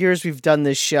all the years we've done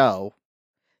this show,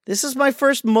 this is my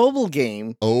first mobile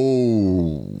game.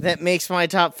 Oh. That makes my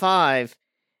top 5.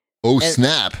 Oh,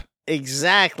 snap.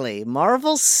 Exactly.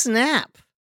 Marvel Snap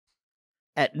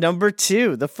at number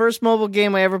 2. The first mobile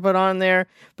game I ever put on there,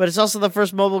 but it's also the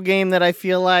first mobile game that I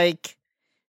feel like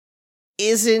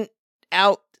isn't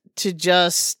out to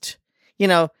just, you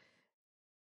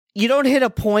don't hit a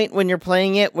point when you're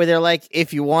playing it where they're like,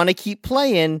 if you want to keep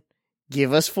playing,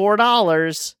 give us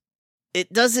 $4.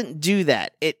 It doesn't do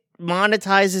that. It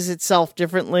monetizes itself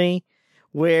differently,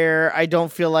 where I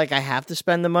don't feel like I have to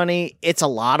spend the money. It's a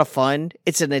lot of fun.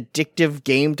 It's an addictive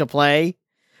game to play.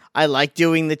 I like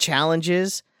doing the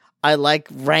challenges. I like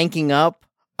ranking up.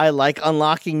 I like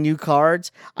unlocking new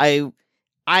cards.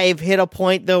 I've hit a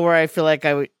point though where I feel like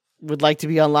I would like to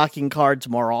be unlocking cards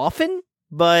more often,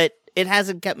 but it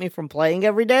hasn't kept me from playing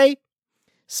every day.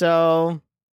 So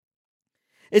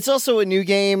it's also a new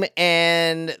game,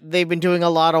 and they've been doing a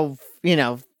lot of,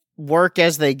 work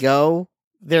as they go.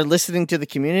 They're listening to the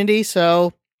community,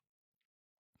 so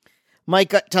my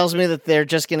gut tells me that they're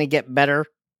just going to get better,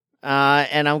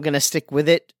 and I'm going to stick with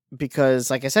it because,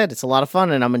 like I said, it's a lot of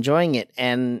fun, and I'm enjoying it.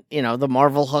 And, the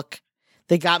Marvel hook,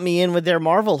 they got me in with their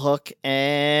Marvel hook,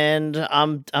 and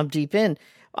I'm deep in.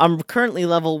 I'm currently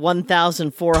level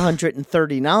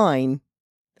 1,439.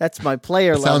 That's my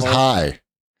player level. Sounds high.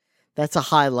 That's a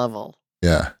high level.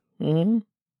 Yeah. Mm-hmm.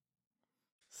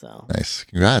 So nice.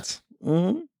 Congrats.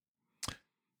 Mm-hmm.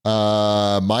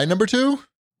 My number 2?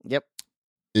 Yep.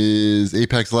 Is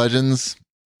Apex Legends.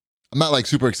 I'm not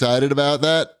super excited about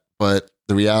that, but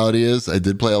the reality is I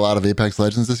did play a lot of Apex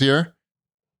Legends this year.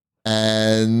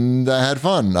 and I had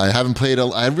fun.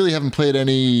 I really haven't played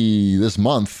any this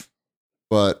month,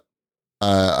 but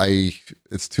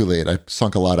it's too late. I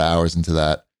sunk a lot of hours into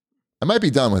that. I might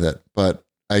be done with it, but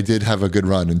I did have a good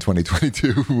run in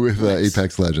 2022 with Nice.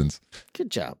 Apex Legends. Good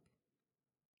job.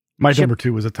 My Chip- number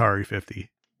 2 was Atari 50.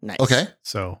 Nice. Okay.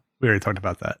 So we already talked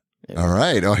about that. All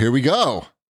right. Oh, here we go.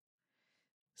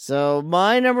 So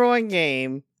my number one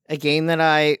game, a game that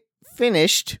I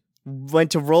finished,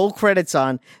 went to roll credits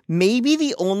on, maybe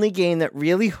the only game that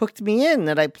really hooked me in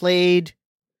that I played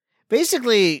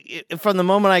basically from the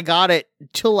moment I got it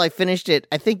till I finished it,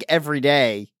 I think every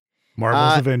day.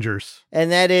 Marvel's Avengers.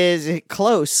 And that is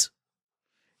close.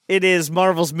 It is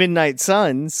Marvel's Midnight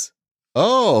Suns.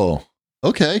 Oh,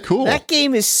 okay, cool. That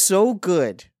game is so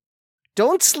good.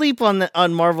 Don't sleep on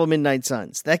Marvel Midnight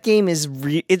Suns. That game is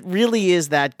it really is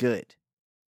that good.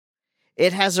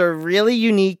 It has a really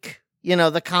unique,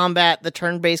 the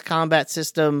turn-based combat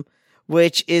system,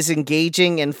 which is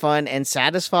engaging and fun and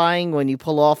satisfying when you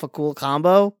pull off a cool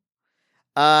combo.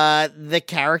 The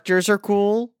characters are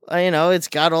cool. It's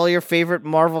got all your favorite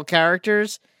Marvel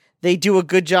characters. They do a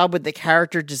good job with the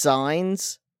character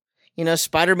designs.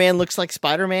 Spider-Man looks like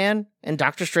Spider-Man, and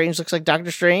Doctor Strange looks like Doctor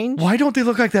Strange. Why don't they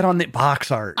look like that on the box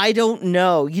art? I don't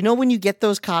know. When you get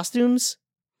those costumes,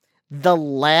 the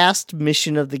last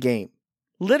mission of the game,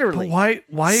 literally. But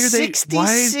why are they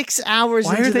 66 hours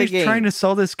why into are they the game. trying to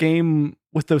sell this game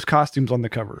with those costumes on the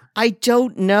cover? I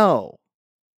don't know.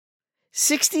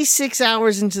 66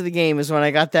 hours into the game is when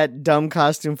I got that dumb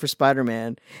costume for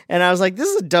Spider-Man. And I was like, this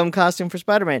is a dumb costume for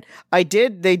Spider-Man.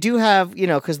 They do have,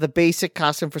 because the basic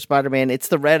costume for Spider-Man, it's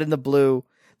the red and the blue.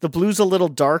 The blue's a little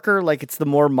darker, like it's the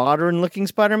more modern looking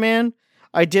Spider-Man.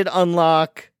 I did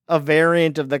unlock a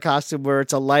variant of the costume where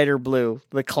it's a lighter blue,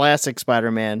 the classic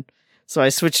Spider-Man. So I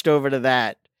switched over to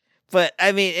that. But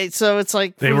I mean, it's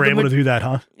like They were able to do that,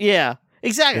 huh? Yeah.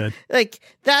 Exactly. Good. Like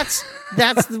that's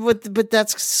but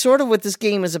that's sort of what this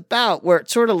game is about, where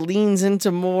it sort of leans into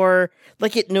more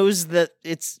like it knows that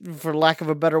it's, for lack of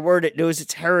a better word, it knows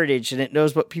its heritage and it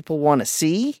knows what people want to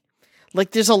see.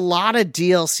 Like there's a lot of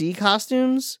DLC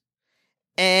costumes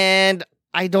and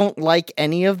I don't like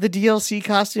any of the DLC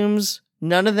costumes.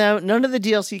 None of the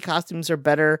DLC costumes are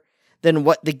better than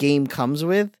what the game comes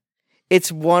with.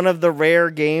 It's one of the rare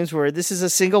games where this is a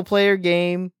single player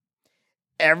game.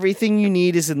 Everything you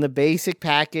need is in the basic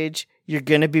package. You're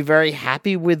going to be very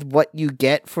happy with what you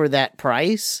get for that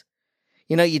price.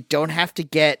 You don't have to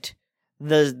get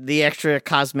the extra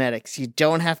cosmetics. You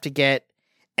don't have to get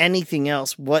anything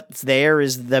else. What's there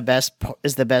is the best,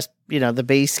 the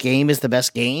base game is the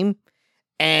best game.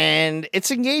 And it's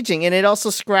engaging. And it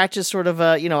also scratches sort of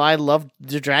I love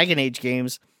the Dragon Age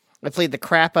games. I played the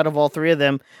crap out of all three of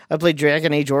them. I played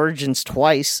Dragon Age Origins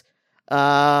twice.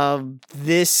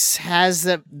 This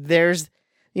has there's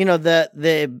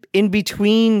the in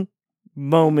between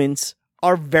moments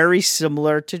are very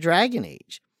similar to Dragon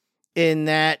Age in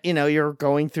that you're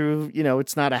going through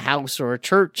it's not a house or a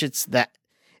church, it's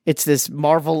this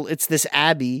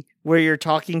abbey where you're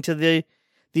talking to the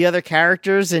other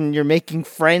characters and you're making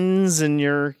friends and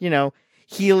you're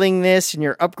healing this and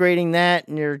you're upgrading that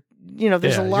and you're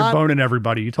there's a lot. You're boning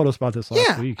everybody. You told us about this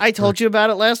last week. I told you about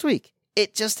it last week.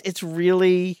 It's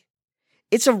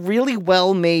a really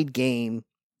well-made game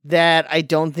that I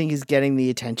don't think is getting the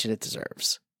attention it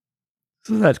deserves.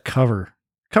 This is that cover.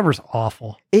 Cover's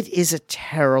awful. It is a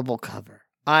terrible cover.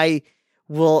 I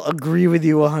will agree with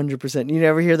you 100%. You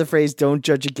never hear the phrase, don't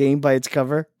judge a game by its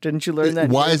cover? Didn't you learn that?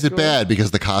 Why is it bad?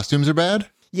 Because the costumes are bad?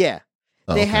 Yeah.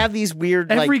 They have these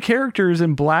weird, every character is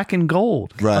in black and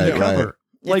gold. Right, on the cover. right.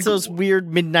 It's those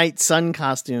weird Midnight Sun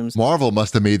costumes. Marvel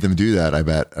must have made them do that, I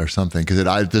bet, or something, because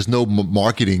there's no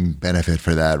marketing benefit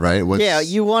for that, right? Yeah,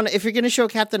 if you're going to show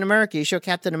Captain America, you show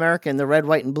Captain America in the red,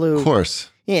 white, and blue. Of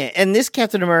course. Yeah, and this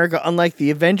Captain America, unlike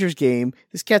the Avengers game,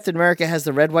 this Captain America has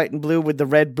the red, white, and blue with the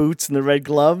red boots and the red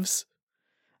gloves.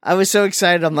 I was so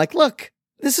excited. I'm like, look,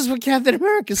 this is what Captain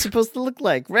America is supposed to look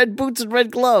like. Red boots and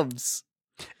red gloves.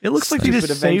 It looks like they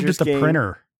just saved at the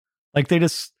printer. Like they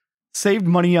just saved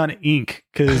money on ink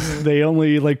because they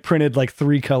only printed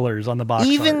 3 colors on the box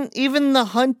art. Even the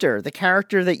hunter, the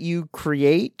character that you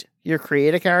create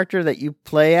a character that you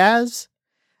play as,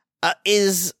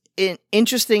 is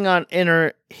interesting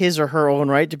in his or her own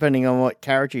right, depending on what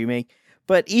character you make.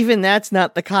 But even that's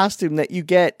not the costume that you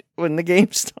get when the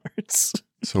game starts.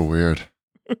 So weird.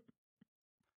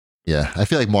 Yeah, I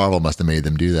feel like Marvel must have made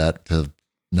them do that to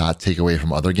not take away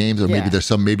from other games, or maybe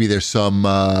there's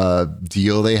some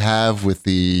deal they have with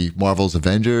the Marvel's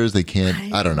Avengers. They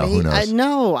can't. I don't know. Who knows?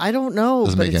 I don't know.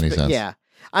 Doesn't make any sense. Yeah,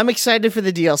 I'm excited for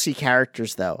the DLC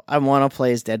characters, though. I want to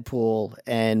play as Deadpool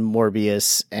and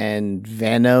Morbius and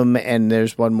Venom, and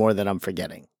there's one more that I'm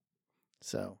forgetting.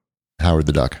 So Howard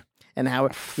the Duck. And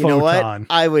Howard, you know what? Photon.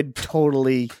 I would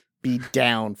totally be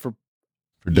down for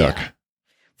Duck.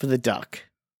 for the Duck.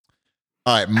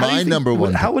 All right, How do you my think- number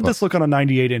one. How would this look on a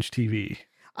 98-inch TV?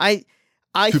 I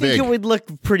Too think big. it would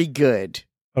look pretty good.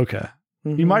 Okay.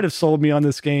 You Mhm. might have sold me on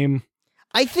this game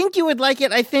I think you would like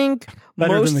it. I think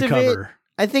better most than the of it. cover.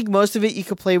 I think most of it you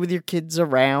could play with your kids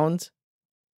around.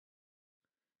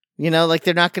 You know, like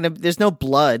they're not going to. There's no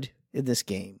blood in this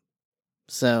game,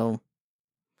 so.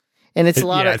 And it's a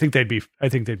lot I of think they'd be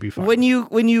fine. when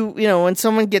when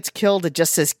someone gets killed, it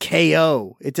just says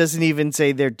KO. It doesn't even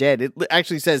say they're dead. It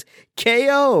actually says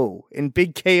KO, and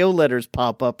big KO letters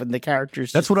pop up, and the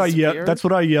characters. That's just what I disappear. yelled. That's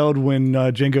what I yelled when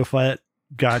Jango Fett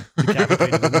got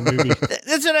decapitated in the movie.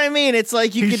 That's what I mean. It's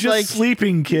like you He's could just like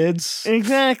sleeping, kids.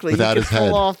 exactly Without you his could pull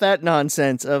head. off that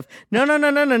nonsense of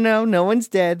no one's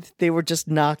dead. They were just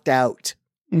knocked out.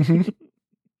 Mhm.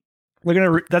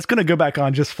 That's gonna go back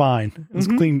on just fine. It's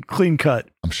Mhm. clean cut.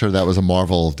 I'm sure that was a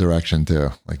Marvel direction too.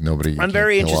 Like nobody. I'm can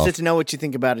very kill interested off. to know what you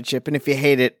think about it, Chip. And if you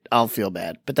hate it, I'll feel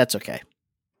bad, but that's okay.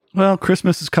 Well,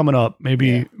 Christmas is coming up.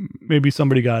 Maybe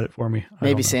somebody got it for me. I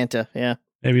Maybe don't know. Santa. Yeah.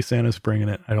 Maybe Santa's bringing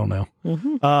it. I don't know.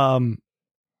 Mm-hmm.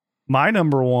 My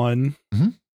number one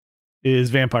Mhm. is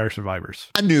Vampire Survivors.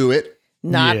 I knew it.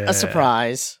 Not Yeah. a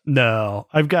surprise. No,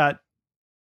 I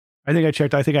think I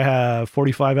checked. I think I have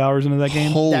 45 hours into that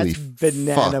game. Holy That's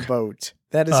banana fuck. boat.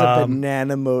 That is a Um,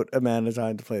 banana boat amount of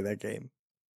time to play that game.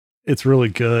 It's really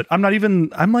good. I'm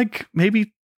like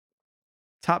maybe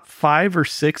top 5 or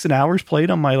 6 in hours played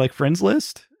on my like friends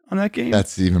list on that game.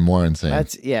 That's even more insane.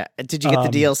 Did you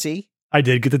get the DLC? I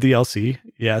did get the DLC.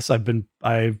 Yes, I've been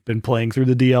playing through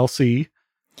the DLC.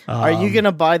 Are you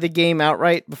gonna buy the game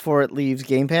outright before it leaves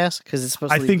Game Pass? Because it's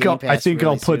supposed to. I think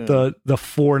I'll put the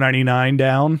 $4.99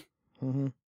 down.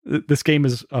 Mm-hmm. This game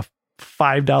is a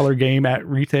 $5 game at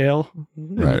retail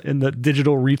Right. in the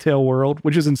digital retail world,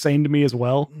 which is insane to me as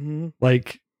well. Mm-hmm.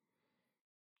 Like,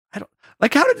 I don't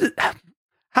like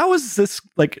how is this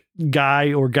like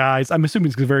guy or guys? I'm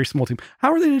assuming it's a very small team.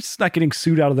 How are they just not getting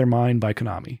sued out of their mind by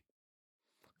Konami?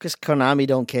 Because Konami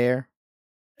don't care.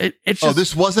 It's Oh, just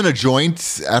this wasn't a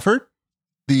joint effort.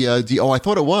 I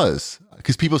thought it was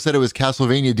because people said it was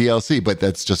Castlevania DLC, but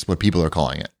that's just what people are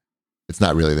calling it. It's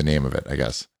not really the name of it, I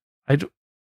guess. I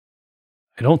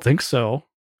don't think so.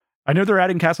 I know they're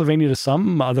adding Castlevania to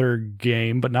some other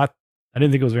game, but not. I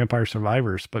didn't think it was Vampire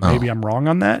Survivors, but maybe I'm wrong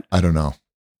on that. I don't know.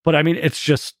 But I mean, it's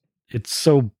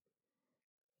so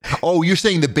Oh, you're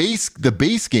saying the base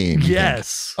game? you think?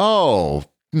 yes. Oh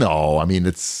no,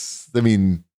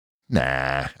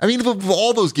 nah. I mean,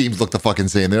 all those games look the fucking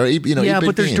same. They're yeah, 8-bit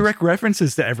but there's games. direct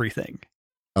references to everything.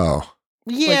 Oh,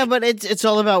 Yeah, Like- but it's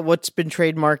all about what's been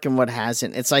trademarked and what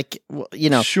hasn't. It's like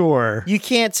Sure. you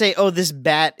can't say, "Oh, this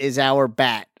bat is our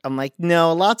bat." I'm like,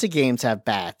 no, lots of games have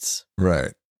bats.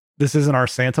 right. This isn't our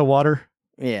Santa water.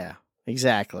 Yeah,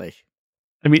 exactly.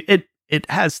 I mean, it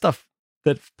has stuff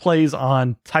that plays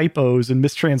on typos and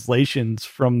mistranslations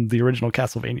from the original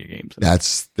Castlevania games.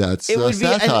 That's It would be.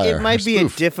 satire. It might or be a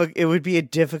spoof. difficult. It would be a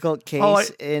difficult case, Oh,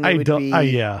 and it would be.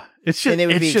 yeah. It's just and it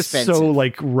would it's be just so expensive.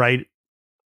 like right.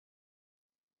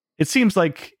 It seems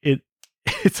like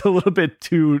it's a little bit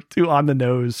too on the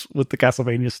nose with the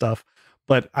Castlevania stuff,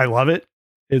 but I love it.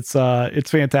 It's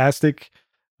fantastic.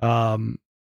 I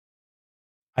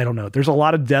don't know. There's a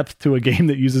lot of depth to a game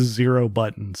that uses 0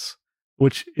 buttons,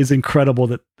 which is incredible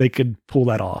that they could pull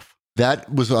that off.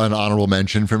 That was an honorable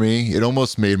mention for me. It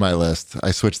almost made my list.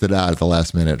 I switched it out at the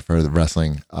last minute for the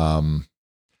wrestling.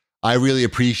 I really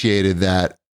appreciated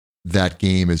that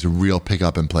game is a real pick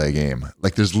up and play game.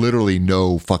 Like there's literally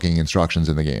no fucking instructions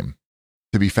in the game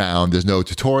to be found. There's no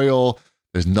tutorial.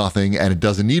 There's nothing, and it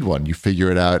doesn't need one. You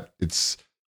figure it out. It's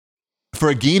for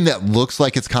a game that looks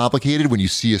like it's complicated when you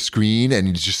see a screen and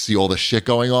you just see all the shit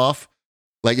going off.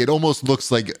 Like it almost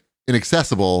looks like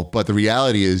inaccessible, but the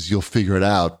reality is you'll figure it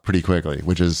out pretty quickly,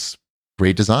 which is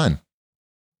great design.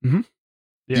 Yeah, Do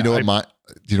you know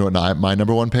what my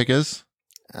number one pick is?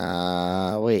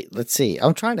 Wait. Let's see.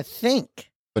 I'm trying to think.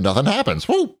 But nothing happens.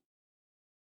 Woo!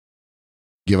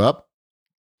 Give up?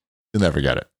 You'll never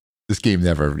get it. This game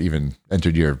never even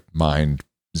entered your mind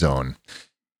zone.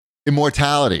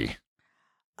 Immortality.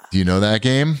 Do you know that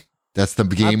game? That's the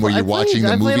game where you're watching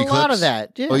the movie I played a clips. lot of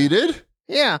that. Yeah. Oh, you did?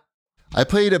 Yeah. I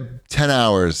played 10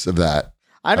 hours of that,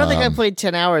 I don't think I Um, played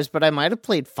 10 hours, but I might have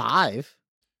played 5.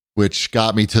 which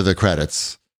got me to the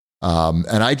credits.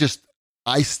 And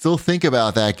I still think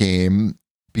about that game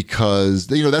because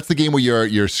that's the game where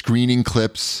you're screening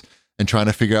clips and trying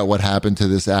to figure out what happened to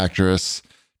this actress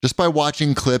just by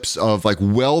watching clips of like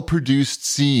well-produced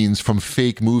scenes from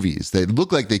fake movies. They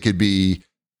look like they could be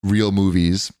real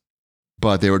movies,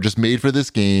 but they were just made for this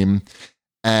game.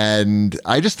 And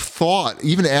I just thought,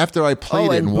 even after I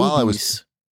played it, and while I was,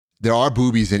 there are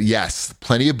boobies in, yes,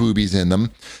 plenty of boobies in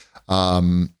them.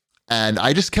 And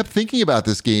I just kept thinking about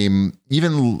this game,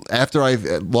 even after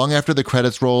long after the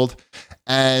credits rolled.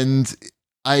 And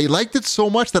I liked it so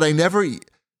much that I never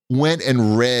went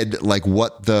and read like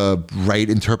what the right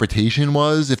interpretation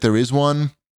was, if there is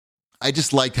one. I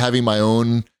just liked having my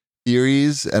own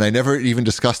theories, and I never even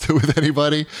discussed it with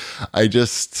anybody. I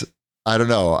don't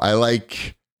know.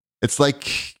 It's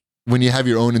like when you have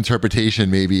your own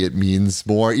interpretation, maybe it means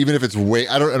more, even if it's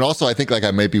and also I think like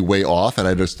I might be way off, and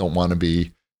I just don't want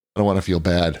to feel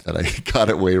bad that I got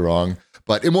it way wrong.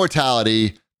 But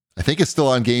Immortality, I think it's still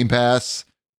on Game Pass.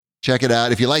 Check it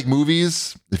out. If you like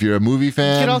movies, if you're a movie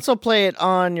fan. You can also play it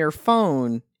on your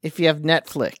phone if you have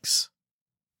Netflix.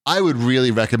 I would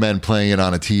really recommend playing it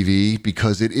on a TV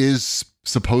because it is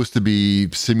supposed to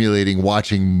be simulating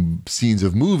watching scenes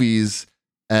of movies.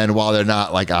 And while they're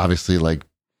not like obviously like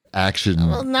action,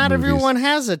 well, not movies, everyone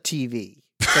has a TV.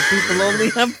 Some people only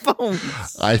have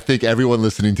phones. I think everyone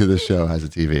listening to this show has a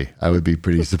TV. I would be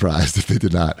pretty surprised if they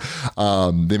did not.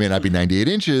 They may not be 98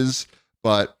 inches,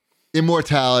 but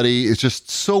Immortality is just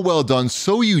so well done,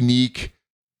 so unique,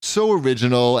 so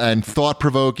original and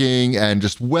thought-provoking, and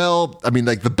just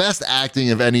like the best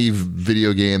acting of any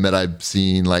video game that I've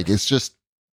seen. Like it's just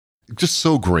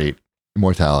so great.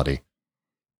 Immortality.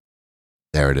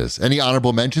 There it is. Any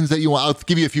honorable mentions that you want? I'll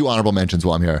give you a few honorable mentions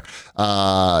while I'm here.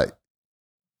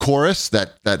 Chorus,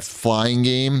 that flying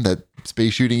game, that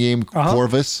space shooting game,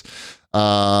 Corvus.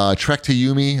 Trek to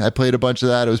Yumi, I played a bunch of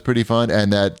that. It was pretty fun.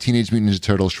 And that Teenage Mutant Ninja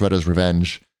Turtles Shredder's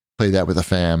Revenge, played that with a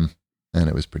fam, and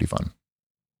it was pretty fun.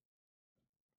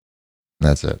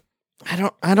 That's it.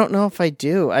 I don't know if I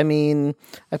do. I mean,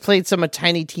 I played some of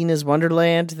Tiny Tina's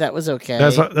Wonderland. That was okay.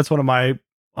 That's one of my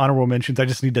honorable mentions. I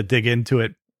just need to dig into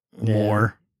it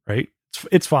more. Right?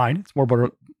 It's fine. It's more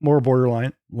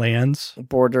Borderlands.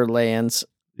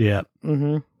 Yeah.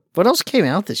 Mm-hmm. What else came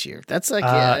out this year? That's like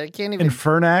I can't even.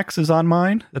 Infernax is on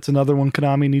mine. That's another one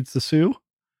Konami needs to sue.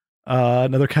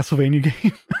 Another Castlevania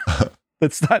game.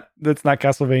 that's not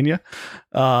Castlevania.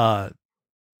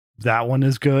 That one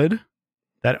is good.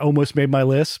 That almost made my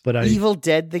list, but Evil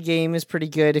Dead the game is pretty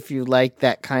good if you like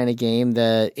that kind of game,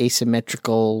 the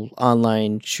asymmetrical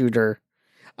online shooter.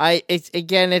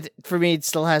 For me it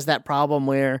still has that problem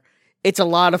where it's a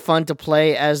lot of fun to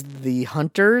play as the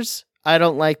hunters. I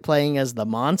don't like playing as the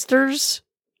monsters.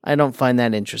 I don't find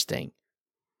that interesting.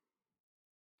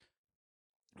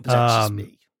 But that's just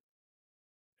me.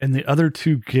 And the other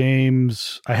two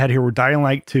games I had here were Dying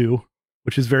Light 2,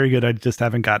 which is very good. I just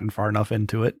haven't gotten far enough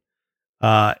into it.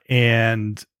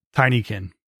 And Tinykin.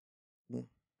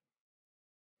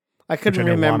 I couldn't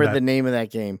remember the name of that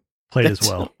game. Played as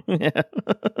well. Yeah.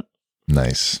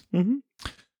 Nice. Mm-hmm.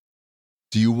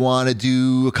 Do you want to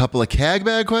do a couple of CAG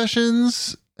bag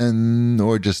questions?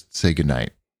 Or just say goodnight?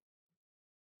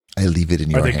 I leave it in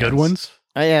your hands. Are they good ones?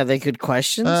 Oh, yeah, they good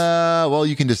questions? Well,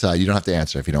 you can decide. You don't have to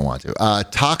answer if you don't want to.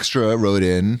 Toxtra wrote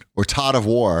in, or Todd of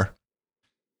War,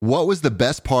 what was the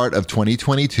best part of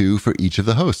 2022 for each of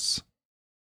the hosts?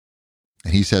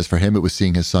 And he says for him, it was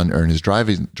seeing his son earn his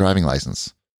driving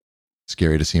license.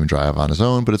 Scary to see him drive on his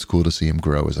own, but it's cool to see him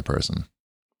grow as a person.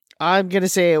 I'm going to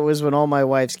say it was when all my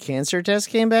wife's cancer tests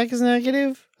came back as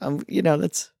negative.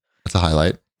 That's a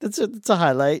highlight. That's a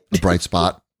highlight. A bright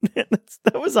spot.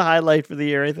 That was a highlight for the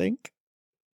year, I think.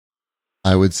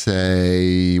 I would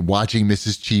say watching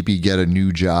Mrs. Cheapy get a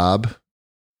new job,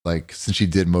 like since she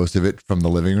did most of it from the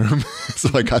living room.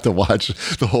 So I got to watch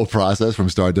the whole process from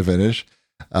start to finish.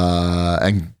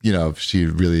 And she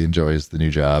really enjoys the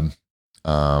new job.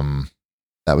 That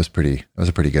was a pretty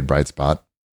good bright spot.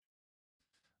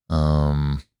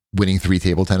 Winning 3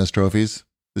 table tennis trophies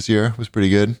this year was pretty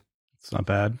good. It's not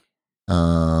bad.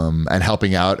 And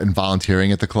helping out and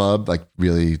volunteering at the club, like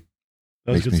really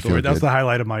makes me feel good. That was the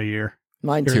highlight of my year.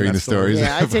 Mine too. Hearing the stories.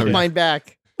 Yeah, I take mine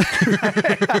back.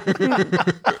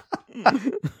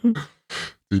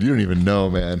 Dude, you don't even know,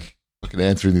 man. Fucking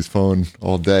answering these phone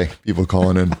all day. People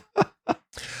calling in.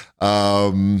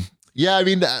 Helping,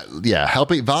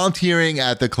 volunteering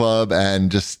at the club and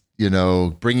just,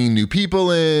 bringing new people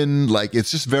in. Like,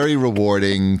 it's just very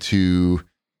rewarding to,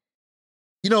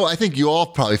 I think you all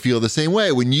probably feel the same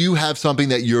way. When you have something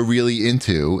that you're really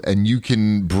into and you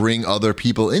can bring other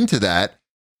people into that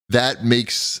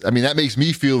makes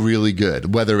me feel really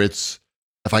good. Whether it's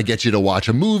if I get you to watch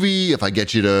a movie, if I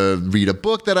get you to read a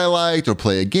book that I liked or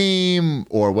play a game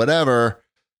or whatever,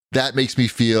 that makes me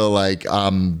feel like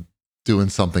I'm doing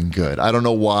something good. I don't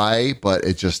know why, but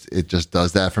it just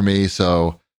does that for me.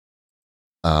 So,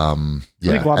 I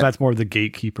think Wombat's more of the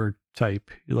gatekeeper type.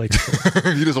 You like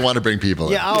he doesn't want to bring people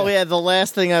in. Yeah. Oh yeah. The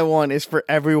last thing I want is for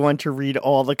everyone to read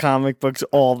all the comic books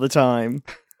all the time.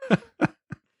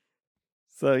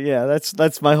 So yeah,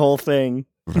 that's my whole thing.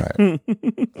 Right.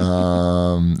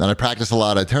 And I practiced a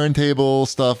lot of turntable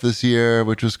stuff this year,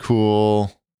 which was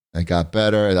cool. I got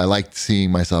better. I liked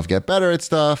seeing myself get better at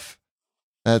stuff.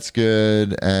 That's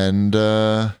good. And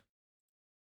I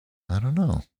don't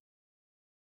know.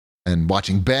 And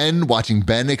watching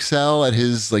Ben excel at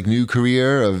his like new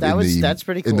career that's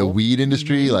pretty cool. In the weed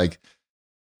industry, Mm-hmm. like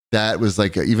that was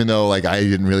like, even though like I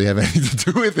didn't really have anything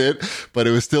to do with it, but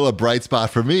it was still a bright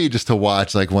spot for me just to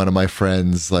watch like one of my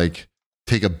friends like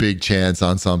take a big chance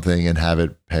on something and have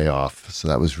it pay off. So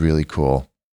that was really cool.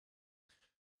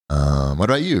 What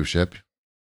about you, Ship?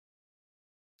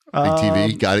 Big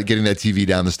TV, getting that TV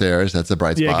down the stairs. That's a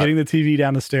bright spot. Yeah, getting the TV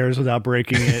down the stairs without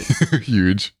breaking it.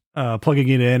 Huge. Plugging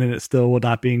it in and it still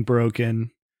not being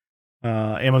broken.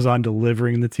 Amazon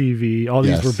delivering the TV. All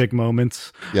these were big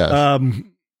moments. Yeah.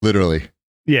 Literally.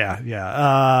 Yeah.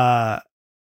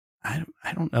 I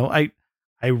don't know. I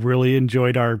really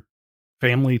enjoyed our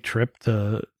family trip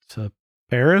to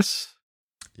Paris.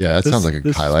 Yeah, that sounds like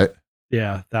a highlight.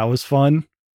 Yeah, that was fun.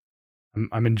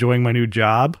 I'm enjoying my new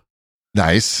job.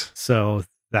 Nice. So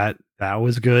that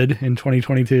was good in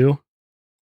 2022.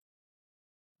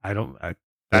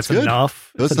 That's good.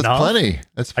 Enough. That's plenty.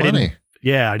 That's plenty.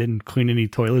 I didn't clean any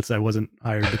toilets I wasn't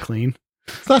hired to clean.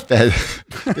 It's not that.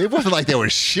 It wasn't like there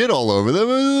was shit all over them.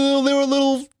 They were a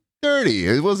little dirty.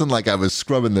 It wasn't like I was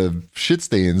scrubbing the shit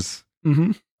stains.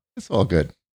 Mm-hmm. It's all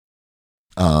good.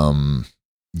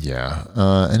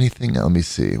 Yeah. Anything? Let me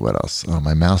see. What else? Oh,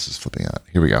 my mouse is flipping out.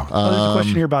 Here we go. There's a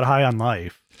question here about High on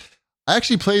Life. I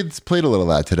actually played a little of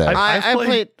that today.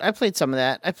 I played some of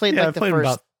that. I played the first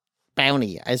about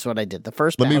bounty is what I did. The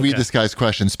first Let me bounty. read this guy's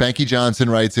question. Spanky Johnson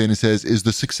writes in and says, is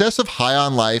the success of High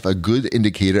on Life a good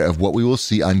indicator of what we will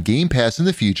see on Game Pass in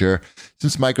the future,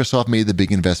 since Microsoft made the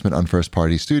big investment on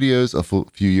first-party studios a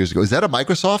few years ago? Is that a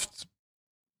Microsoft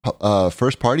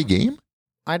first-party game?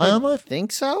 I don't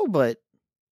think so, but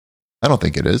I don't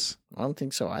think it is. I don't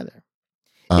think so either.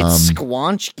 It's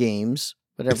Squanch Games,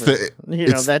 whatever.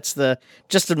 That's the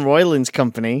Justin Roiland's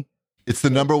company. It's the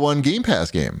number one Game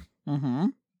Pass game. Mm-hmm.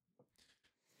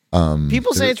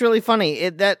 People say it's really funny.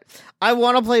 That I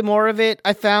want to play more of it.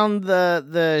 I found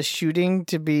the shooting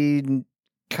to be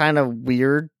kind of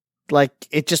weird. Like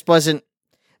it just wasn't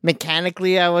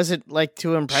mechanically. I wasn't like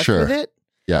too impressed with it.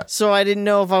 Yeah. So I didn't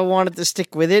know if I wanted to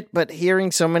stick with it. But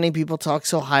hearing so many people talk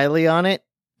so highly on it,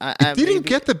 it didn't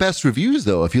get the best reviews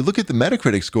though. If you look at the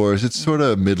Metacritic scores, it's sort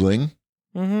of middling.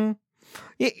 Mm-hmm.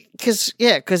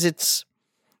 Yeah, because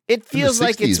it feels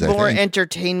like it's more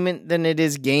entertainment than it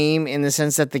is game, in the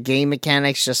sense that the game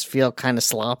mechanics just feel kind of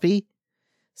sloppy.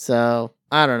 So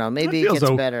I don't know. Maybe it gets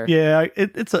better. Yeah,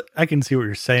 I can see what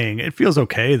you're saying. It feels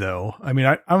okay though. I mean,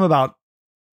 I'm about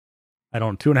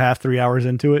 2.5, 3 hours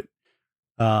into it.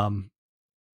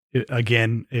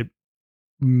 It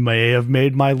may have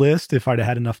made my list if I'd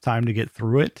had enough time to get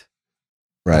through it.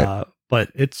 Right.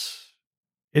 But it's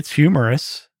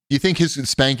humorous. You think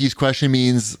Spanky's question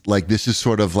means like this is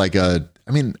sort of like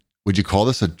would you call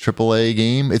this a AAA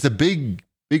game? It's a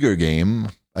bigger game,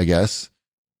 I guess.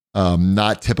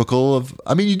 Not typical of,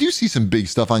 you do see some big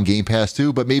stuff on Game Pass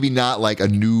too, but maybe not like a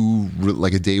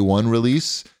day one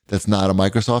release that's not a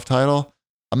Microsoft title.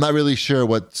 I'm not really sure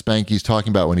what Spanky's talking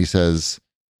about when he says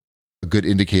a good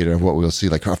indicator of what we'll see,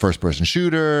 like a first person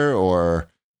shooter or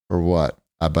what.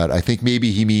 But I think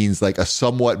maybe he means like a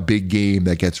somewhat big game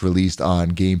that gets released on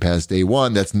Game Pass day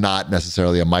one that's not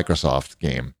necessarily a Microsoft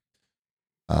game.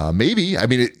 Maybe.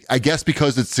 I guess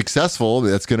because it's successful,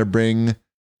 that's going to bring,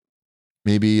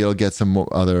 maybe it'll get some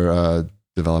other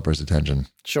developers' attention.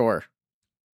 Sure.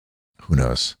 Who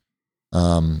knows?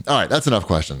 All right, that's enough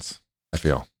questions, I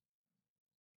feel.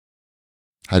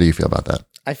 How do you feel about that?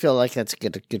 I feel like that's a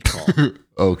good call.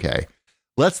 Okay.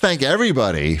 Let's thank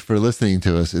everybody for listening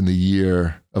to us in the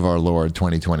year of our Lord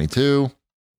 2022.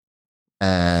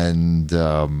 And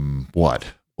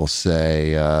we'll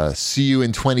say see you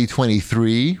in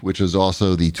 2023, which is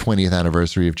also the 20th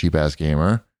anniversary of Cheap Ass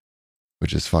Gamer,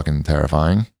 which is fucking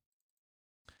terrifying.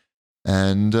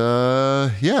 And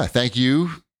thank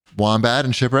you, Wombat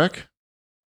and Shipwreck,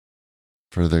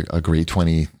 for a great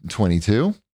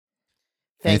 2022.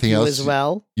 Anything else as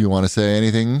well? You want to say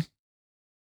anything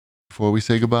before we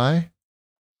say goodbye?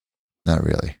 Not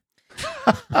really.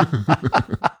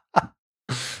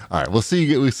 All right, we'll see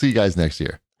you guys next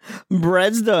year.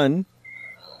 Bread's done.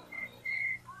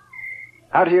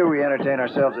 Out here, we entertain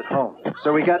ourselves at home.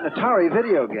 So we got an Atari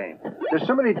video game. There's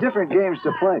so many different games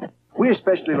to play. We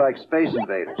especially like Space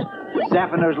Invaders.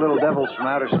 Zapping those little devils from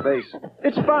outer space.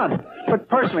 It's fun. But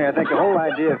personally, I think the whole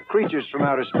idea of creatures from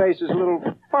outer space is a little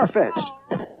far-fetched.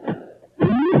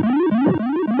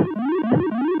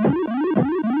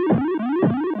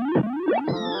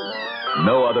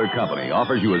 No other company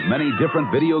offers you as many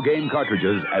different video game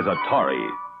cartridges as Atari.